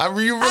 You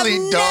really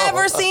I've don't.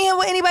 never seen him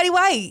with anybody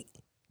white.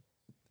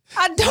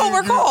 I don't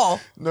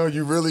recall. No,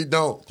 you really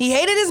don't. He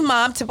hated his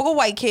mom, typical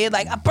white kid.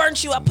 Like, I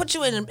burnt you, I put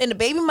you in the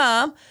baby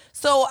mom.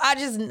 So I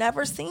just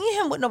never seen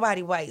him with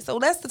nobody white. So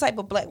that's the type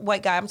of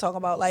white guy I'm talking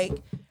about. Like,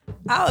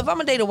 if I'm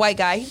gonna date a white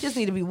guy, he just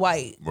need to be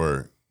white.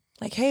 Word.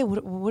 Like, hey, what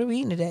are we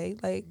eating today?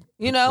 Like,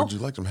 you know, Would you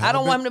like some I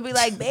don't halibut? want him to be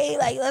like, babe,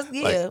 like, let's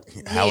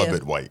Like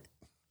halibut white.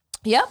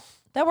 Yep,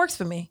 that works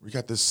for me. We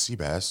got this sea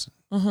bass.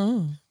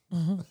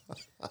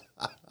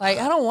 Like,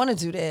 I don't want to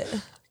do that.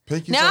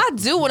 Pick Now yourself- I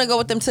do want to go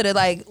with them to the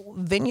like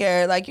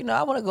vineyard, like you know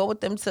I want to go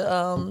with them to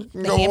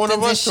the go one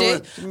of Hamptons and us to shit.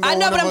 it. You can go I know,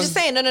 one but of I'm us. just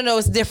saying, no,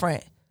 it's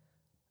different.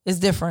 It's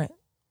different.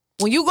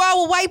 When you go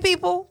out with white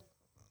people,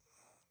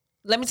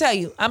 let me tell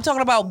you, I'm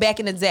talking about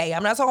back in the day.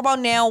 I'm not talking about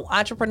now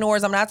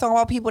entrepreneurs. I'm not talking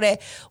about people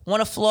that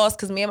want to floss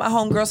because me and my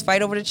homegirls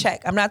fight over the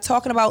check. I'm not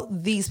talking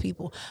about these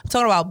people. I'm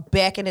talking about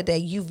back in the day.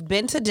 You've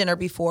been to dinner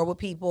before with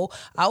people,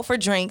 out for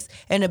drinks,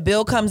 and the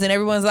bill comes and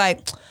everyone's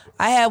like,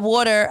 I had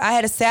water, I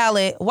had a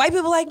salad. White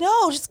people like,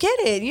 no, just get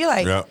it. You're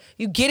like, Yeah.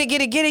 you get it.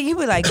 You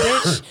be like,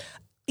 bitch,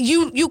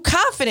 you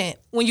confident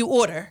when you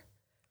order.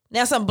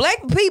 Now some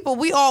black people,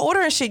 we all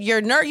ordering shit. You're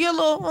a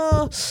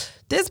little,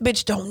 this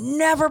bitch don't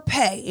never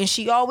pay and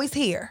she always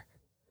here.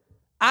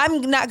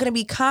 I'm not gonna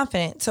be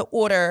confident to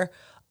order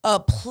a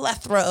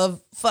plethora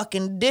of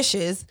fucking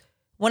dishes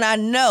when I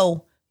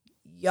know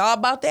y'all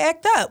about to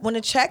act up. When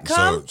the check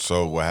comes,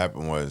 So what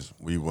happened was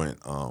we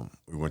went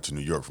to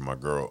New York for my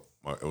girl.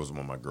 It was one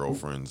of my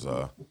girlfriend's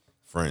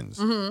friends.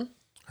 Mm-hmm.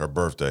 Her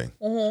birthday.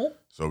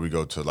 So we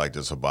go to like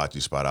this hibachi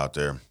spot out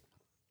there.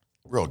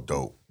 Real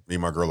dope. Me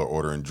and my girl are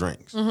ordering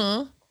drinks.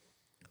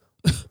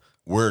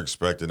 We're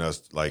expecting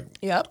us like,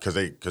 Yep.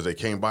 because they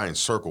came by and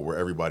circled where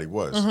everybody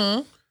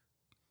was.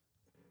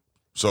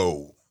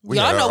 So we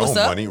Y'all had know our what's own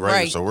up. money, right?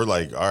 Right. So we're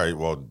like, all right,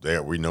 well, they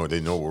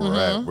know where we're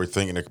at. We're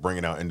thinking of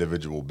bringing out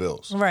individual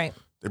bills. right?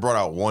 They brought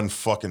out one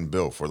fucking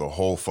bill for the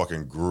whole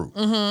fucking group,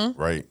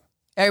 right?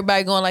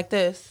 Everybody going like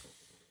this.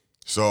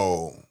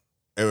 So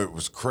it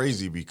was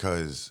crazy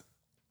because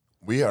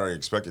we already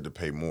expected to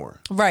pay more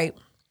Right.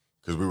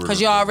 Because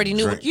y'all already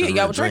knew what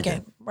y'all were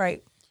drinking.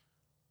 Right.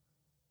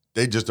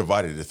 They just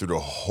divided it through the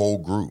whole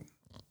group.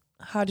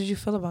 How did you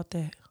feel about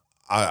that?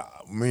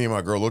 Me and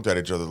my girl looked at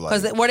each other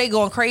like, Because were they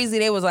going crazy?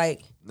 They was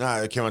like, nah,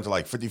 it came out to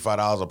like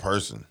 $55 a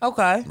person,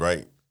 okay.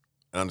 right?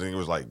 And I think it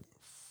was like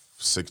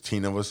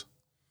 16 of us.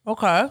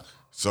 Okay.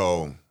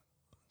 So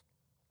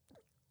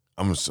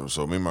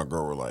so me and my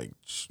girl were like,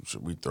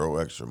 should we throw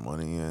extra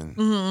money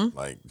in?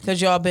 Like,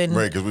 Because y'all been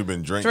right, because we've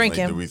been drinking. Drinking.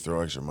 Like, do we throw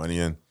extra money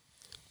in?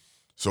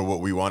 So what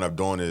we wound up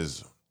doing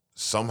is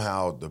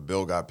somehow the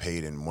bill got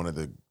paid, and one of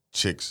the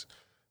chicks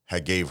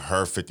had gave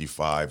her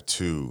 55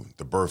 to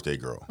the birthday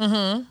girl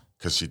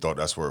because she thought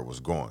that's where it was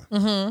going.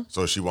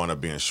 So she wound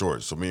up being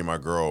short. So me and my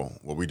girl,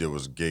 what we did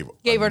was gave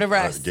her the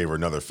rest. Gave her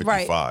another 55.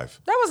 Right.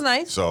 That was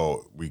nice.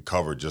 So we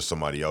covered just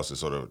somebody else and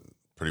sort of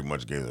pretty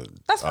much gave it.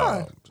 That's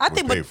fine. I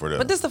think, paid for that.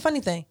 but this is the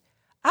funny thing.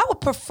 I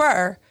would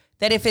prefer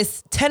that if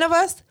it's 10 of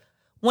us,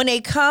 when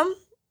they come,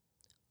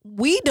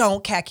 we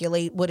don't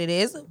calculate what it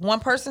is.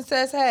 One person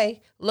says,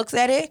 hey, looks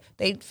at it,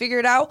 they figure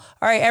it out.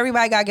 All right,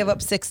 everybody got to give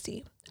up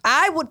 60.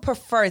 I would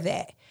prefer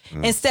that.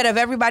 Instead of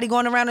everybody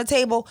going around the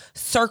table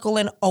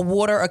circling a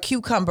water, a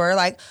cucumber,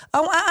 like,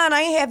 oh,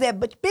 I ain't have that.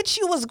 But bitch,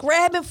 you was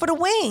grabbing for the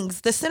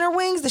wings, the center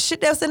wings, the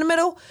shit that's in the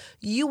middle.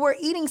 You were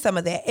eating some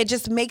of that. It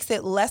just makes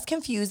it less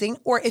confusing.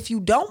 Or if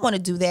you don't want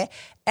to do that,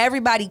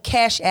 everybody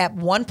cash app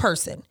one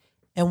person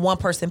and one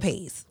person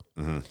pays.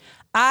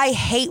 I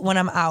hate when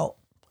I'm out.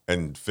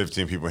 And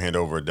 15 people hand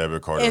over a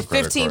debit card. If or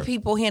credit 15 card.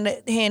 people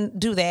hand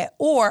do that,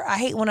 or I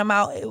hate when I'm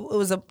out. It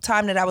was a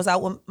time that I was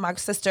out with my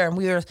sister and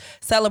we were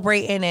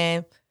celebrating,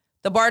 and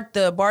the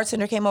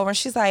bartender came over and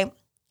she's like,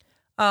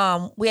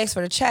 we asked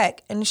for the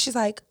check, and she's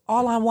like,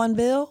 all on one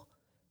bill.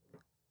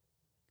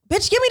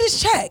 Bitch, give me this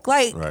check.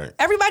 Like, Right.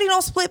 everybody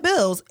don't split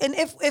bills, and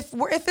if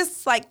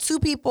it's like two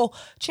people,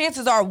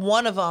 chances are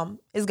one of them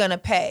is gonna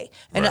pay,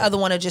 and the Right. other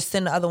one will just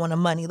send the other one the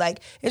money. Like,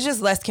 it's just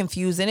less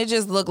confusing. It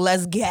just look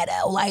less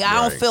ghetto. Like, I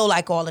don't Right. feel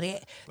like all of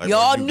that. Like,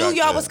 Y'all when you knew got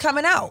y'all the- was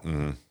coming out.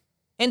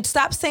 And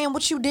stop saying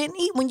what you didn't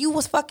eat when you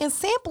was fucking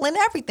sampling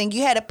everything.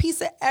 You had a piece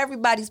of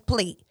everybody's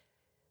plate,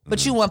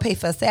 but you want to pay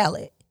for a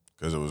salad.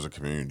 Because it was a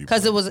community.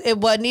 Because it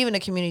wasn't even a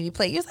community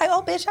plate. You was like,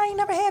 oh, bitch, I ain't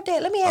never had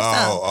that. Let me have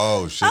some.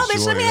 Oh, shit. Oh,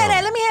 bitch, let me have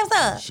that. Let me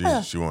have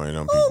some. She wanted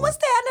them Oh, people. what's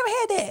that? I never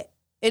had that.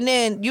 And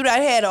then you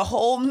done had a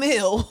whole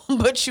meal,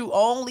 but you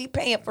only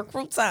paying for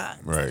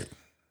croutons. Right.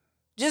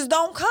 Just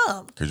don't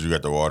come. Because you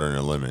got the water and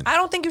the lemon. I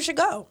don't think you should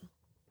go.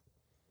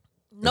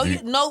 Know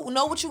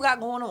what you got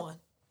going on.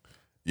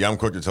 Yeah, I'm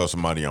quick to tell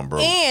somebody I'm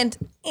broke.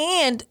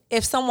 And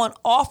if someone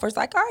offers,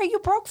 like, all right, you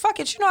broke, fuck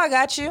it, you know I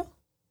got you.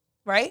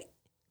 Right?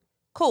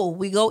 Cool.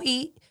 We go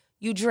eat,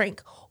 you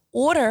drink.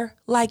 Order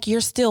like you're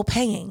still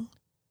paying.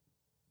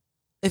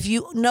 If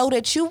you know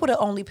that you would have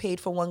only paid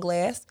for one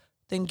glass,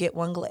 then get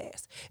one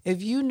glass.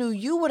 If you knew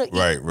you would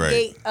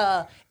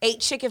have ate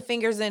chicken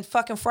fingers and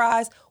fucking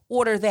fries,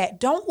 order that.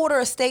 Don't order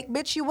a steak,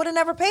 bitch. You would have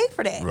never paid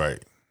for that.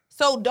 Right.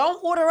 So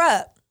don't order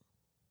up.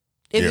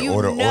 If you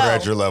order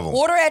at your level.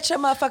 Order at your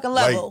motherfucking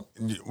level.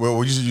 Like, well,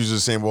 we used to use the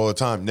same all the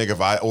time, nigga. If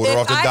I order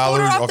off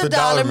the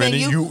dollar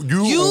menu,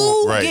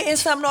 you right. getting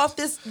something off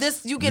this.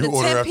 You get you a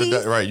order 10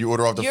 piece. Right, you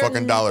order off the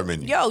fucking dollar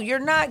menu. Yo, you're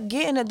not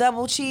getting a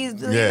double cheese.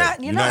 Yeah,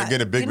 you're not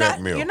getting a Big Mac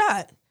meal. You're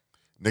not.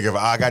 Nigga, if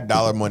I got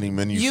dollar money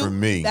menu for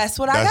me, that's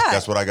what I got.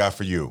 That's what I got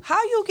for you.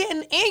 How you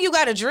getting? And you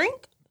got a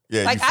drink?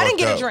 Yeah, like I didn't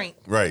get a drink.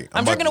 Right.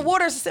 I'm drinking the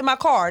water in my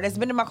car. That's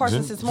been in my car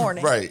since this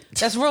morning. Right.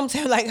 That's room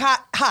temp, like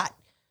hot.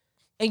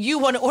 And you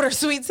want to order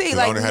sweet tea?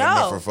 Like, I only had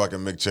enough for fucking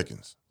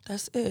McChickens.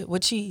 That's it.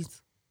 With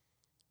cheese.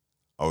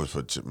 I always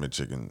put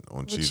McChicken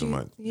on cheese on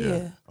my.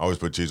 Yeah. I always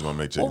put cheese on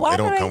my McChicken. Well, they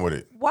don't come with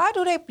it. Why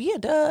do they? Yeah,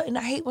 duh. And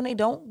I hate when they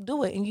don't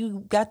do it. And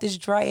you got this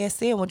dry ass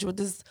sandwich with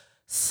this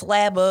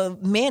slab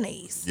of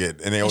mayonnaise. Yeah,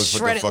 and they always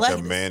put the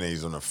fucking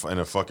mayonnaise in the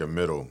fucking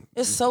middle.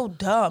 It's so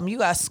dumb. You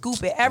gotta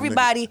scoop it.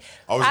 Everybody.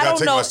 I always gotta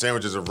take my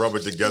sandwiches and rub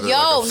it together.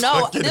 Yo,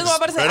 no. This is what I'm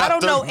about to say. I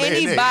don't know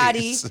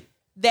anybody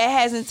that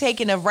hasn't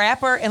taken a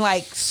wrapper and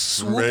like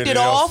swooped it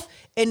off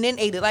and then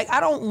ate it. Like, I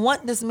don't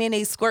want this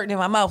mayonnaise squirting in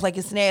my mouth like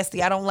it's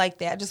nasty. I don't like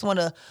that. I just want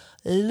a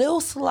little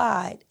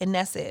slide and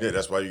that's it. Yeah,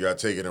 that's why you gotta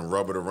take it and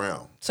rub it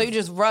around. So you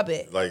just rub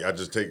it. Like I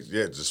just take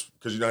just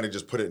because you know how they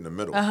just put it in the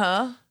middle.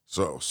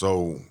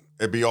 So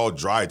it'd be all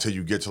dry till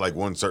you get to like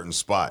one certain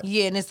spot.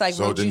 Yeah, and it's like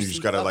so real then juicy. you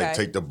just gotta like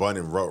take the bun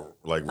and rub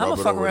I'm it gonna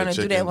fuck over around the and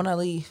chicken. do that when I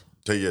leave.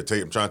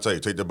 I'm trying to tell you,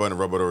 take the bun and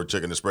rub it over the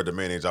chicken and spread the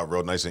mayonnaise out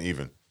real nice and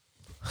even.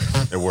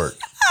 It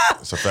worked.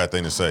 It's a fat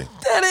thing to say.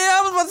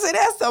 I was about to say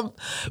that's some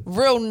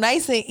real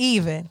nice and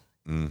even.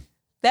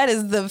 That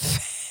is the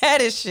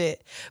fattest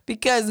shit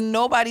because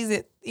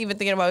nobody's even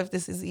thinking about if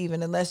this is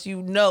even unless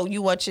you know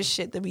you want your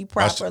shit to be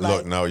proper.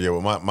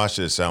 My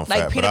shit sound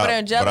like fat, peanut butter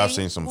and jelly. but I've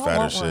seen some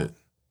fatter shit.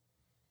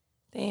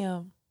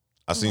 Damn.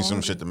 I seen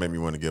some shit that made me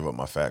want to give up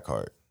my fat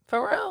card.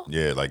 For real?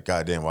 Yeah, like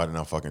goddamn, why didn't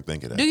I fucking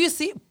think of that? Do you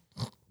see?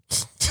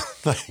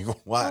 Like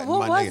why?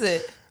 What was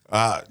it?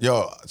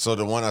 So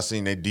the one I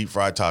seen, they deep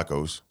fried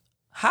tacos.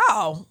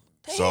 How?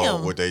 Damn.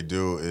 So what they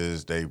do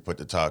is they put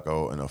the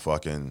taco in a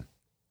fucking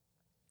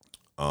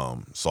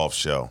soft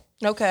shell.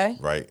 Okay.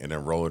 Right, and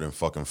then roll it in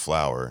fucking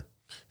flour,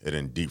 and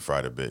then deep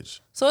fry the bitch.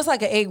 So it's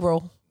like an egg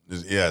roll.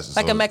 It's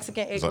like a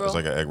Mexican egg roll. It's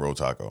like an egg roll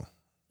taco.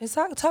 It's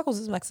tacos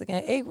is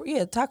Mexican egg.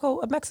 Yeah,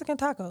 a Mexican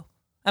taco.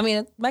 I mean,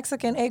 a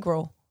Mexican egg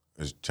roll.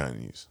 It's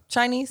Chinese.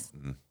 Chinese.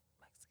 Mm-hmm.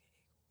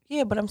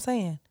 Yeah, but I'm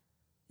saying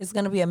it's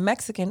gonna be a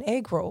Mexican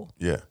egg roll.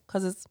 Yeah,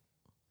 because it's.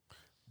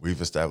 We've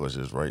established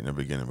this right in the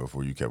beginning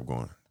before you kept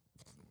going.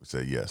 We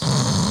said yes.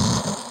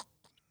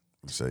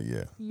 We said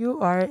yeah.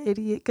 You are an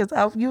idiot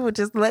because you would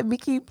just let me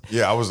keep.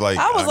 Yeah, I was like,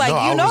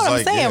 you know what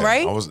I'm saying,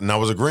 right? I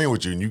was agreeing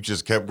with you, and you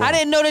just kept going. I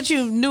didn't know that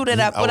you knew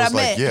that what I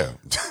meant. Yeah,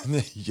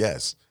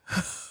 yes.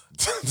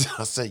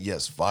 I said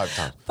yes 5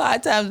 times.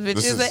 5 times, bitch.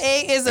 It's a Mexican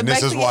egg roll.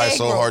 This is why it's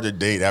so hard to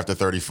date after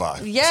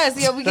 35. Yes,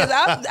 yeah, because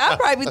I'll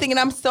probably be thinking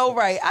I'm so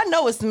right. I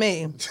know it's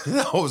me.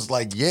 I was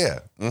like, yeah.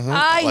 Mm-hmm.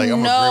 I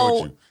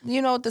know.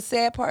 You know what the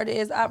sad part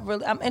is?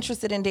 I'm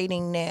interested in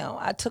dating now.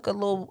 I took a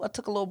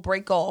little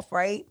break off,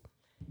 right?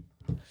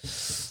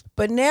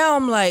 But now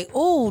I'm like,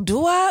 oh,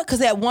 do I?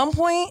 Because at one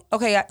point,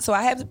 okay, so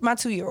I have my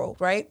 2-year-old,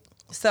 right?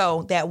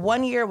 So that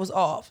 1 year was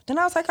off. Then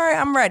I was like, all right,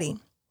 I'm ready.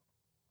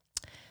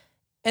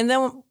 And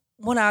then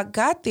when I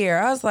got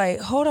there, I was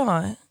like, hold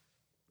on.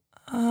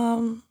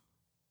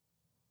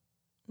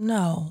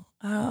 No,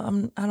 I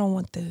don't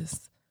want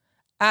this.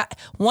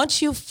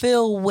 Once you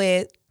feel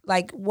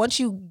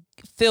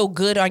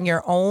good on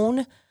your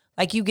own,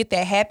 like you get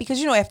that happy, because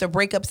you know after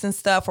breakups and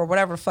stuff or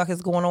whatever the fuck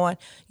is going on,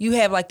 you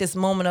have like this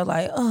moment of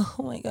like, oh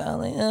my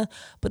God, like,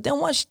 but then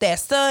once that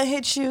sun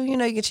hits you, you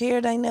know, you get your hair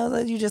done,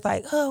 you just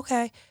like, oh,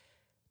 okay.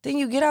 Then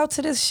you get out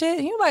to this shit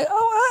and you're like,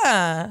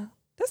 oh,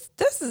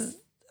 this is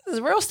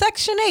real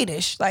Section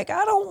 8-ish. Like,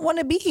 I don't want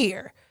to be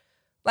here.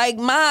 Like,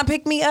 Mom,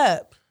 pick me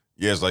up.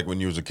 Yeah, it's like when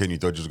you was a kid and you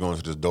thought you was going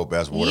to this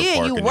dope-ass water Yeah,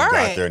 park you and weren't. you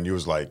got there and you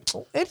was like...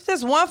 It's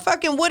just one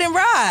fucking wooden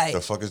ride.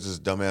 The fuck is this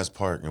dumbass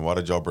park and why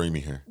did y'all bring me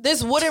here?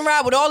 This wooden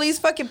ride with all these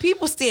fucking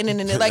people standing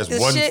in it. Like, this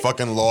this one shit,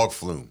 fucking log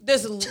flume.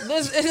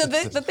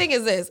 the thing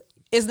is this.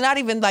 it's not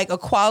even like a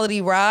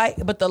quality ride,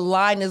 but the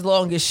line is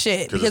long as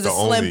shit because it's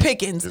slim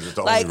pickings.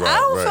 Like, I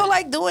don't feel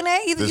like doing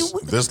that either.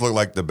 This looked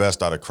like the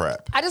best out of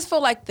crap. I just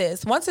feel like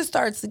this. Once it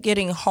starts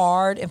getting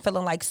hard and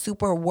feeling like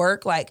super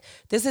work, like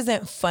this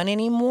isn't fun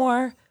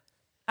anymore,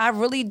 I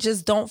really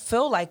just don't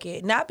feel like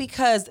it. Not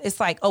because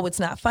it's like, oh, it's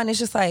not fun. It's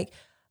just like,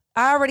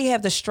 I already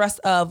have the stress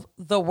of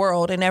the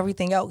world and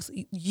everything else.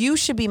 You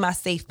should be my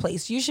safe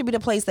place. You should be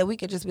the place that we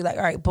could just be like,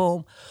 all right,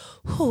 boom.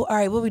 Whew, all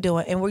right, what we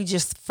doing? And we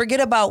just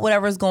forget about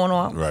whatever's going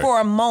on for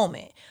a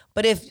moment.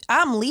 But if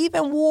I'm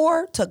leaving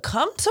war to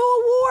come to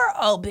a war,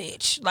 oh,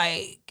 bitch,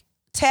 like,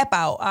 tap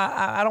out.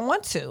 I don't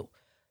want to.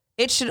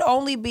 It should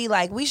only be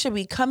like, we should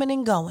be coming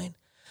and going,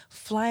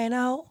 flying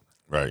out.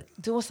 Right.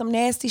 Doing some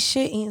nasty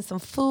shit, eating some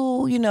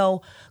food,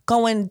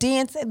 going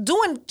dancing,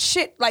 doing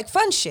shit, like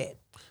fun shit.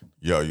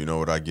 Yo, you know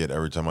what I get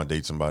every time I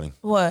date somebody?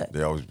 What?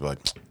 They always be like,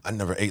 I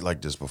never ate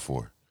like this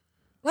before.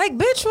 Like,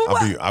 bitch,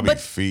 what? I be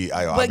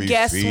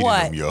feeding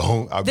what? them,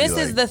 yo. This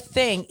is the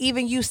thing.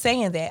 Even you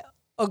saying that.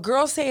 A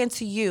girl saying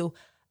to you,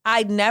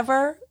 I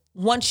never,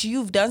 once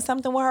you've done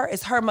something with her,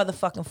 it's her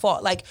motherfucking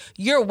fault. Like,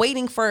 you're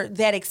waiting for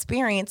that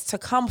experience to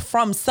come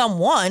from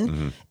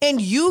someone, and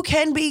you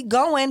can be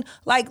going,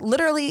 like,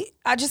 literally,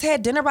 I just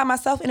had dinner by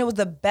myself, and it was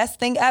the best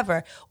thing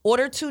ever.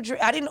 Ordered 2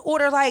 drinks. I didn't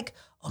order, like,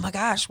 oh my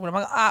gosh,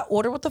 I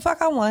ordered what the fuck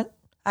I want.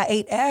 I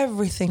ate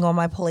everything on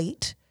my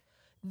plate.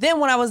 Then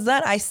when I was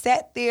done, I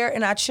sat there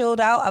and I chilled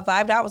out. I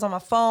vibed out. I was on my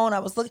phone. I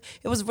was looking.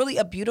 It was really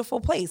a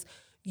beautiful place.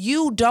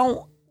 You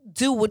don't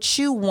do what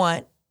you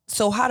want.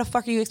 So how the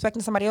fuck are you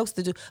expecting somebody else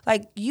to do?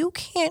 Like, you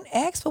can't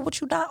ask for what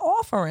you're not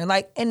offering.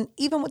 Like, and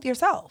even with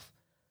yourself.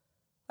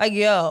 Like,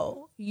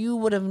 yo, you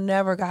would have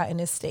never gotten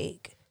a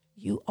steak.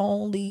 You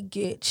only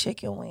get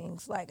chicken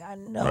wings. Like, I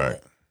know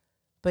it.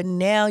 But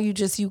now you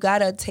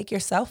gotta take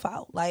yourself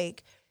out.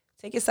 Like,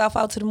 take yourself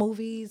out to the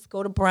movies,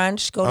 go to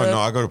brunch, no,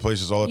 I go to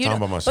places all the time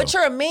by myself. But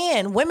you're a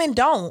man. Women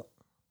don't.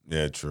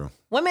 Yeah, true.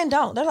 Women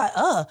don't. They're like,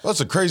 That's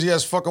a crazy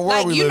ass fucking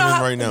world we live in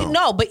right now.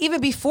 No, but even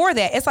before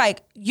that, it's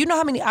like, you know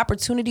how many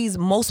opportunities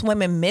most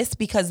women miss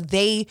because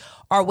they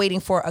are waiting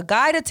for a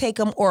guy to take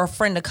them or a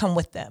friend to come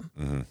with them.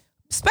 Mm-hmm.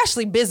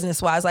 Especially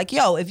business-wise. Like,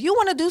 yo, if you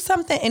want to do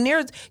something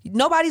and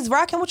nobody's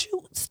rocking with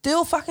you,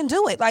 still fucking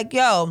do it. Like,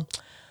 yo,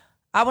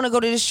 I want to go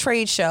to this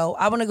trade show.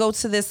 I want to go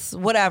to this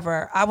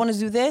whatever. I want to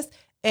do this.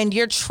 And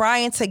you're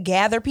trying to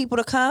gather people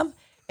to come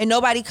and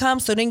nobody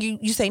comes. So then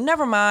you say,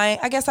 never mind.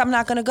 I guess I'm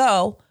not going to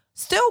go.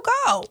 Still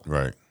go.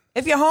 Right.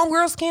 If your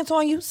homegirls cancel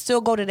on you,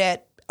 still go to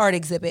that art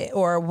exhibit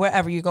or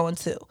wherever you're going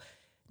to.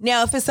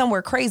 Now, if it's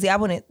somewhere crazy, I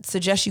wouldn't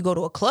suggest you go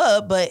to a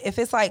club. But if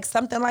it's like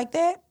something like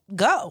that,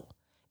 go.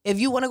 If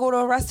you want to go to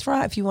a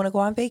restaurant, if you want to go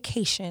on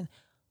vacation,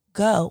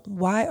 go.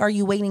 Why are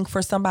you waiting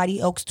for somebody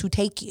else to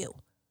take you?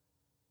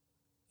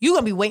 You're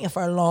going to be waiting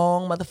for a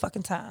long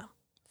motherfucking time.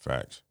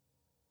 Facts.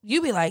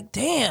 You be like,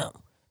 damn.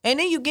 And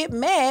then you get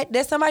mad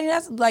that somebody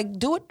else, like,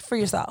 do it for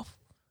yourself.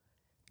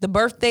 The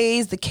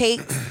birthdays, the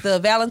cakes, the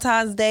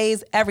Valentine's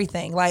days,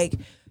 everything. Like,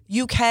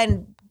 you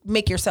can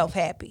make yourself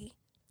happy.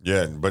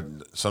 Yeah, but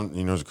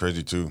it's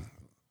crazy too.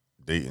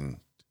 Dating.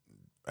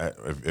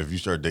 If you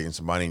start dating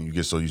somebody and you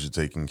get so used to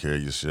taking care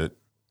of your shit,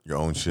 your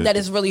own shit. That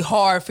is really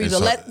hard for you to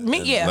let me,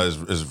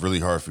 It's really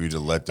hard for you to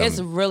let them. It's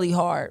really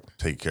hard.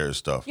 Take care of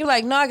stuff. You're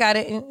like, no, I got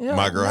it.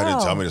 My girl had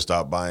to tell me to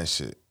stop buying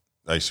shit.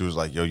 Like, she was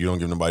like, yo, you don't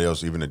give nobody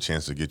else even a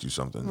chance to get you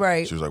something.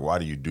 Right. She was like, why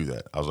do you do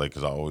that? I was like,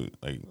 because I always,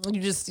 like.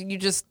 You just,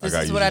 this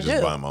is what I do.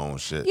 Just buying my own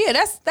shit. Yeah,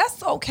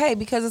 that's okay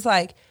because it's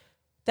like,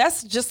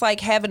 that's just like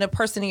having a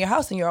person in your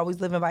house and you're always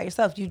living by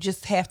yourself. You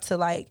just have to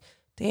like,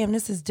 damn,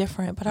 this is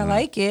different, but I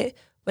like it.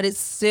 But it's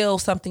still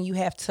something you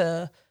have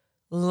to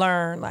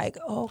learn. Like,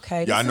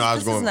 okay. Yeah,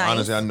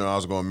 honestly, I know I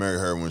was going to marry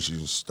her when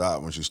she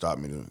stopped me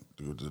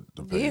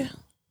to pay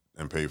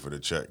and pay for the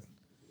check.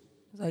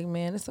 It's like,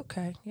 man, it's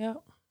okay. Yep.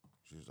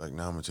 She was like,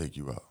 nah, I'm going to take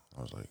you out.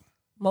 I was like,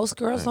 most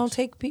girls don't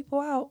take people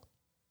out.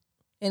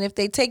 And if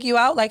they take you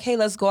out, like, hey,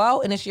 let's go out,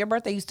 and it's your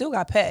birthday, you still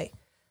got to pay.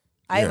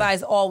 I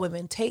advise all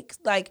women,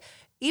 like,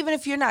 even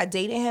if you're not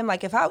dating him,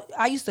 like, if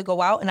I used to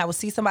go out and I would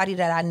see somebody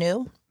that I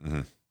knew,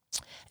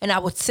 and I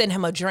would send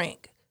him a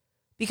drink.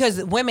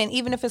 Because women,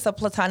 even if it's a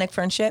platonic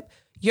friendship,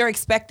 you're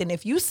expecting,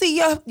 if you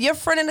see your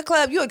friend in the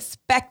club, you're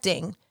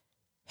expecting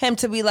him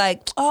to be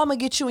like, oh, I'm going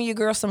to get you and your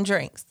girl some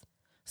drinks.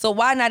 So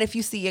why not if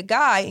you see a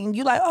guy and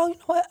you like, oh, you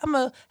know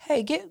what,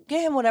 hey, get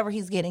him whatever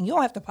he's getting. You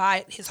don't have to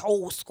buy his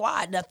whole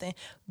squad, nothing.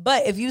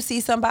 But if you see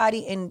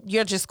somebody and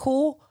you're just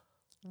cool,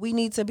 we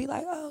need to be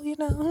like,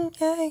 oh,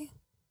 hey,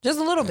 just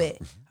a little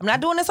bit. I'm not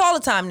doing this all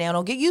the time now.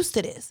 Don't get used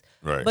to this.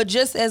 Right. But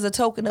just as a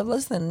token of,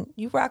 listen,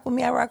 you rock with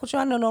me, I rock with you.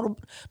 I know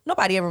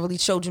nobody ever really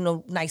showed you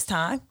no nice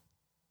time.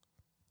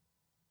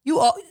 I'm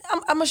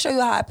going to show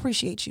you how I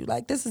appreciate you.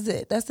 Like, this is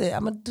it. That's it.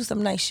 I'm going to do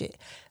some nice shit.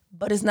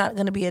 But it's not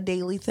going to be a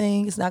daily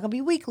thing. It's not going to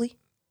be weekly.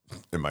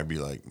 It might be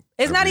like...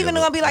 It's not even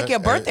going to be like your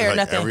birthday or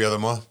nothing. Every other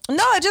month?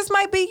 No, it just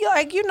might be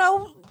like,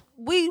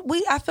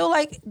 I feel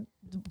like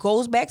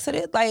goes back to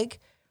it. Like,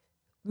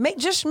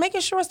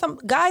 making sure some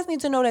guys need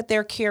to know that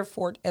they're cared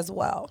for as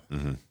well.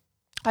 Mm-hmm.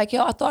 Like,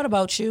 yo, I thought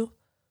about you.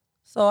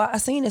 So I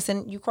seen this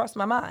and you crossed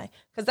my mind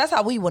because that's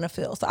how we want to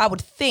feel. So I would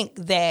think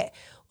that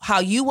how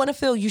you want to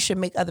feel, you should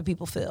make other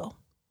people feel.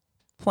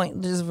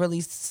 Point. This is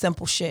really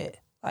simple shit.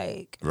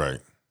 Like, Right.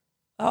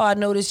 oh, I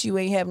noticed you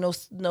ain't have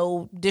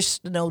no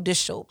dish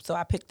soap, so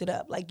I picked it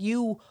up. Like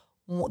you,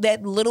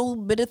 that little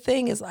bit of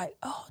thing is like,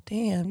 oh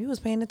damn, you was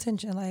paying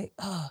attention. Like,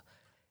 oh,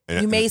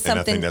 you made I think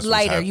something that's what's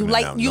lighter. You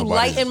happening now. you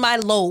lighten my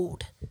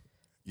load.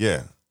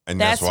 Yeah, and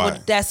that's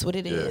why. That's what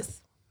it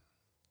is.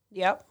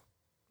 Yep,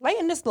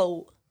 lighten this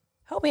load.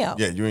 Help me out.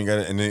 Yeah, you ain't got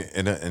it,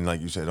 and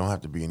like you said, it don't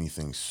have to be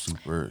anything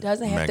super.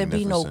 Doesn't have to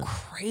be no magnificent.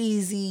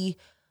 crazy.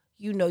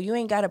 You know, you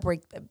ain't got to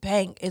break the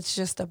bank. It's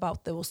just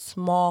about those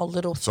small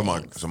little So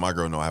things. my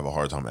girl know I have a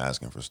hard time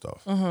asking for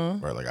stuff.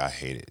 Right, like I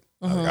hate it.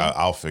 Like,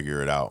 I'll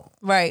figure it out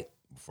Right.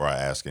 before I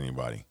ask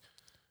anybody.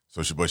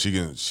 So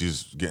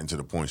she's getting to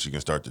the point she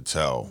can start to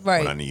tell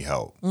Right. when I need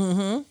help.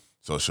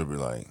 So she'll be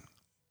like,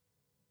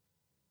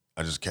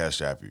 I just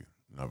cash app you,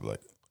 and I'll be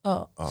like,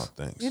 Oh. oh,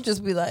 thanks. You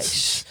just be like,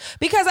 shh.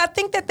 Because I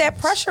think that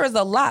pressure is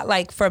a lot.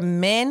 Like for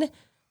men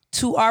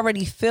to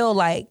already feel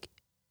like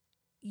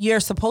you're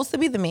supposed to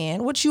be the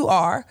man, which you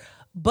are,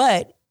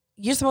 but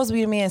you're supposed to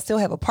be the man and still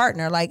have a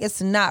partner. Like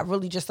it's not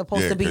really just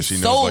supposed to be because she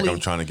knows solely. like I'm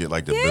trying to get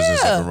like the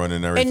business up and running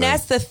and everything. And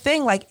that's the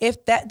thing. Like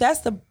if that's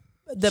the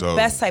So,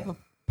 best type of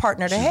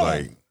partner to she's have.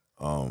 like,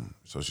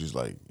 so she's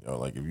like, yo,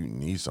 like if you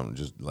need something,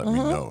 just let me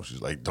know.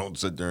 She's like, don't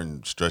sit there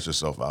and stress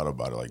yourself out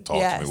about it. Like talk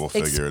to me, we'll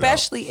figure it out.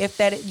 Especially if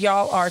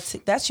y'all are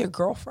that's your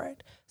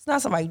girlfriend. It's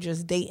not somebody you're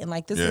just dating.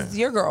 Like this is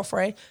your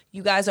girlfriend.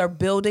 You guys are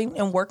building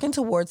and working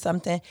towards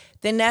something.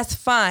 Then that's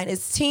fine.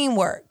 It's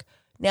teamwork.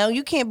 Now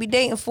you can't be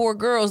dating 4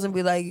 girls and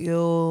be like,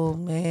 yo,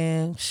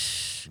 man.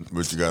 Shh.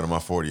 What you got on my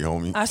 40,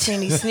 homie? I seen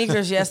these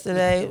sneakers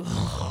yesterday.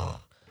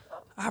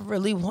 I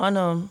really want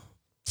them.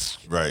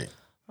 Right.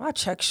 I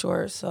check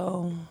short,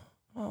 so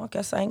I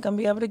guess I ain't gonna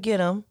be able to get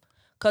them.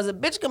 Cause a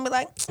bitch gonna be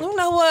like, you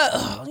know what?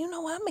 I'm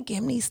gonna give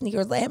him these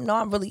sneakers. Let him know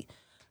I'm really,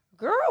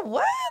 girl.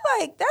 What?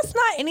 Like that's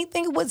not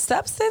anything with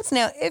substance.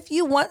 Now, if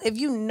you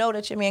know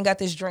that your man got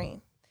this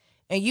dream,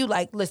 and you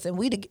like, listen,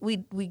 we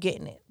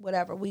getting it.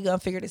 Whatever, we gonna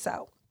figure this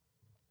out.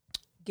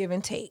 Give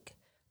and take,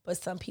 but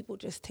some people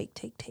just take.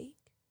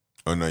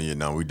 Oh no, yeah,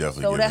 no, we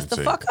definitely. So give that's and the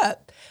take. fuck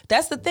up.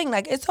 That's the thing.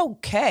 Like it's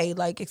okay.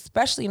 Like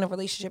especially in a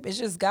relationship, it's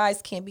just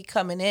guys can't be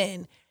coming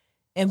in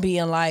and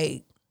being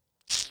like,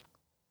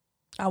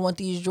 I want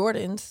these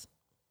Jordans.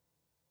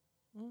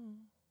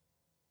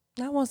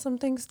 I want some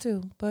things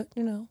too, but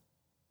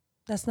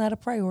that's not a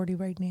priority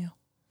right now.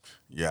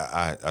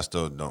 Yeah, I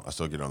still don't. I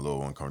still get a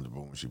little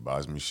uncomfortable when she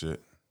buys me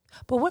shit.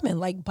 But women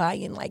like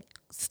buying like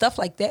stuff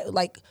like that,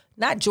 like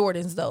not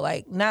Jordans though,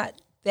 like not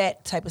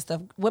that type of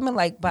stuff. Women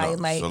like buying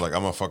No, like so like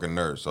I'm a fucking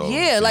nerd. So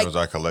Yeah, she like- knows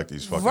I collect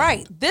these fucking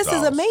right. This is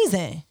dolls.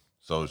 amazing.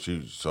 So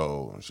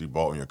she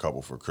bought me a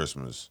couple for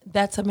Christmas,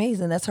 That's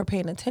amazing. That's her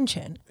paying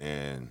attention.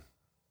 and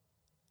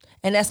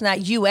And that's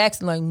not you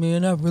asking like,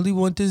 man, I really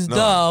want this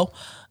doll.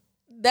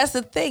 That's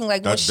the thing.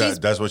 Like when she's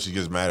that's what she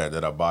gets mad at,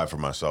 that I buy for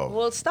myself.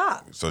 well,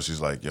 stop. So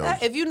she's like, yo,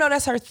 If you know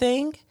that's her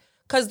thing,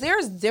 because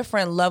there's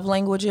different love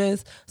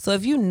languages. So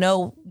if you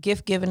know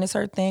gift giving is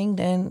her thing,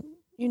 then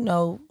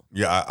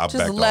yeah, I just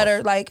backed let off.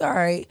 her like, all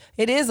right,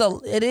 it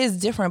is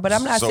different. But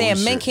I'm not So saying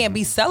we men should- can't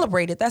be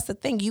celebrated. That's the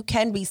thing. You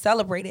can be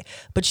celebrated,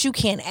 but you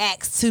can't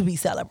ask to be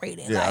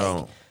celebrated. Yeah, I like,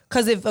 don't-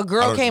 because if a I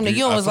girl don't- came to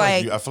you and I was feel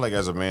like, I feel like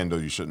as a man though,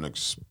 you shouldn't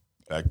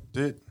expect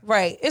it.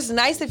 right, it's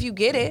nice if you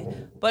get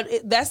it, but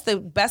that's the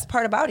best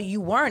part about it.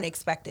 You weren't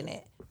expecting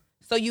it.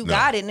 So you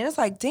got it. And it's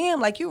like, damn,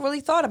 like you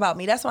really thought about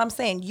me. That's what I'm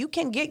saying. You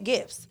can get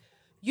gifts.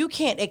 You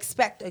can't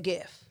expect a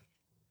gift.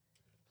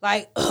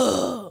 Like,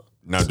 ugh.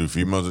 Now, do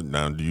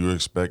you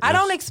expect? I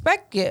this? don't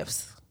expect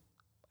gifts.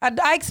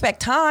 I expect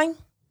time.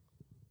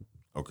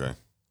 Okay.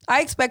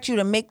 I expect you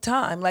to make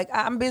time. Like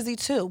I'm busy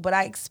too, but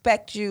I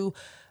expect you.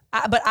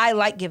 But I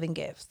like giving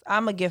gifts.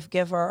 I'm a gift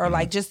giver, or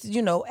like just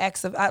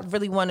acts of. I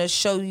really want to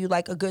show you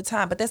like a good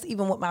time. But that's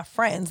even with my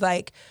friends.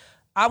 Like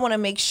I want to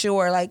make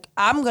sure like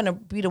I'm gonna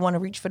be the one to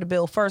reach for the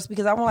bill first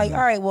because I'm like, all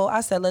right, well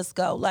I said let's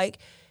go. Like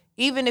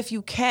even if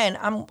you can,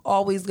 I'm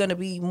always gonna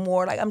be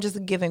more like I'm just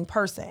a giving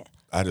person.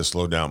 I had to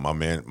slow down. My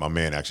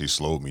man actually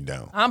slowed me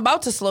down. I'm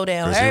about to slow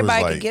down. 'Cause he was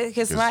Everybody like- can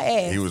kiss 'cause my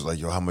ass. He was like,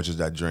 yo, how much is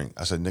that drink?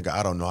 I said, nigga,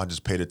 I don't know. I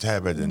just paid a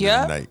tab at the end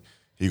Yeah. of the night.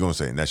 He gonna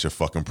say, and that's your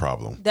fucking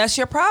problem. That's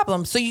your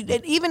problem. So you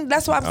even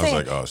that's what I'm I was saying.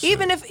 like, oh, shit.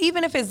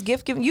 Even if it's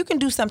gift giving, you can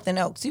do something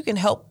else. You can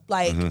help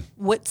like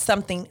with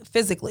something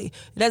physically.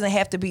 It doesn't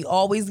have to be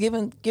always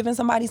giving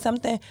somebody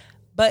something,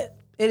 but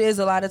it is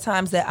a lot of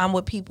times that I'm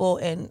with people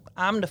and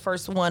I'm the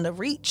first one to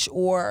reach,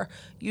 or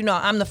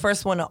I'm the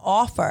first one to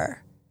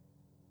offer.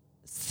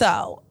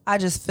 So I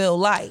just feel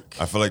like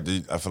I feel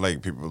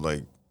like people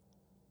like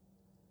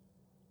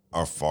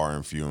are far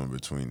and few in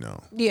between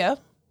now. yeah,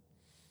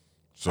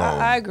 So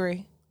I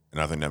agree. and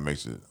I think that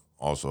makes it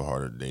also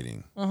harder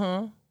dating.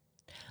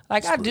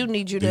 Like I do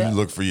need you Do you to.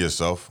 look for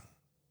yourself?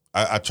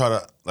 I try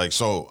to like.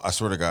 So I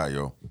swear to God,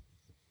 yo,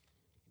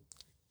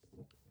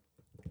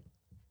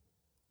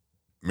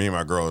 me and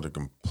my girl are the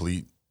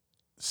complete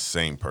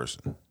same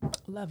person,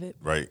 Love it.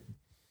 right?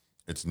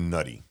 It's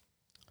nutty.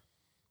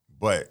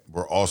 but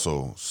we're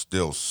also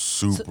still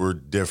super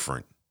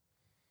different.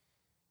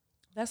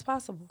 That's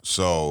possible.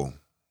 So,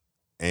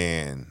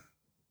 and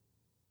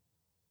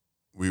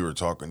we were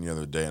talking the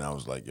other day, and I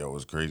was like, yo,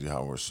 it's crazy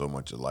how we're so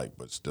much alike,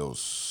 but still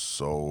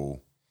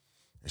so,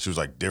 and she was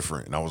like,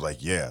 different. And I was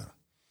like, yeah.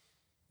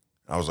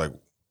 I was like,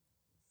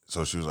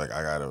 so she was like,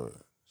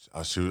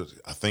 I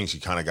think she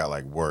kind of got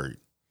like worried.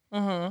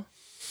 Mm-hmm.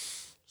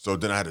 So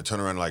then I had to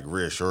turn around and like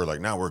reassure, like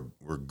now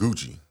we're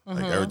Gucci.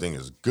 Like everything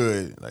is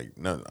good. Like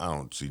I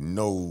don't see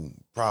no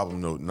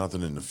problem,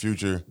 nothing in the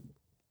future.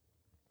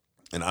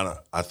 And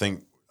I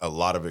think a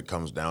lot of it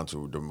comes down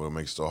to what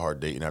makes it so hard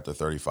dating after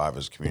 35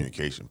 is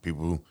communication.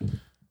 People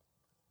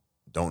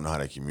don't know how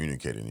to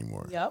communicate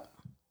anymore. Yep.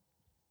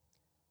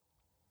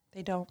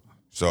 They don't.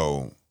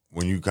 So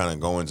when you kind of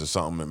go into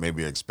something and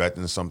maybe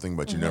expecting something,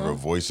 but you never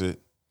voice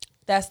it.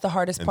 That's the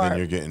hardest part. And then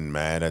you're getting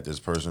mad at this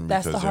person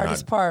That's because the they're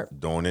hardest not part.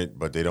 doing it,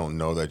 but they don't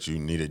know that you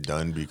need it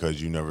done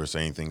because you never say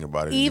anything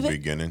about it in the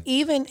beginning.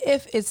 Even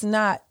if it's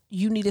not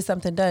you needed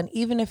something done,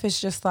 even if it's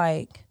just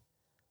like,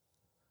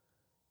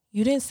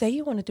 you didn't say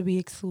you wanted to be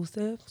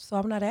exclusive, so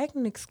I'm not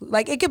acting exclusive.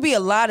 Like, it could be a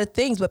lot of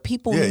things, but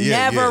people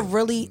never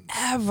really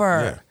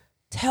ever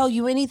tell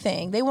you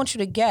anything. They want you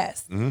to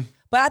guess. Mm-hmm.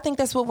 But I think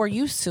that's what we're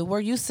used to. We're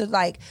used to,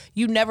 like,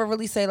 you never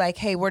really say, like,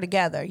 hey, we're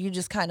together. You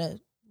just kind of,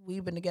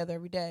 we've been together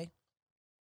every day.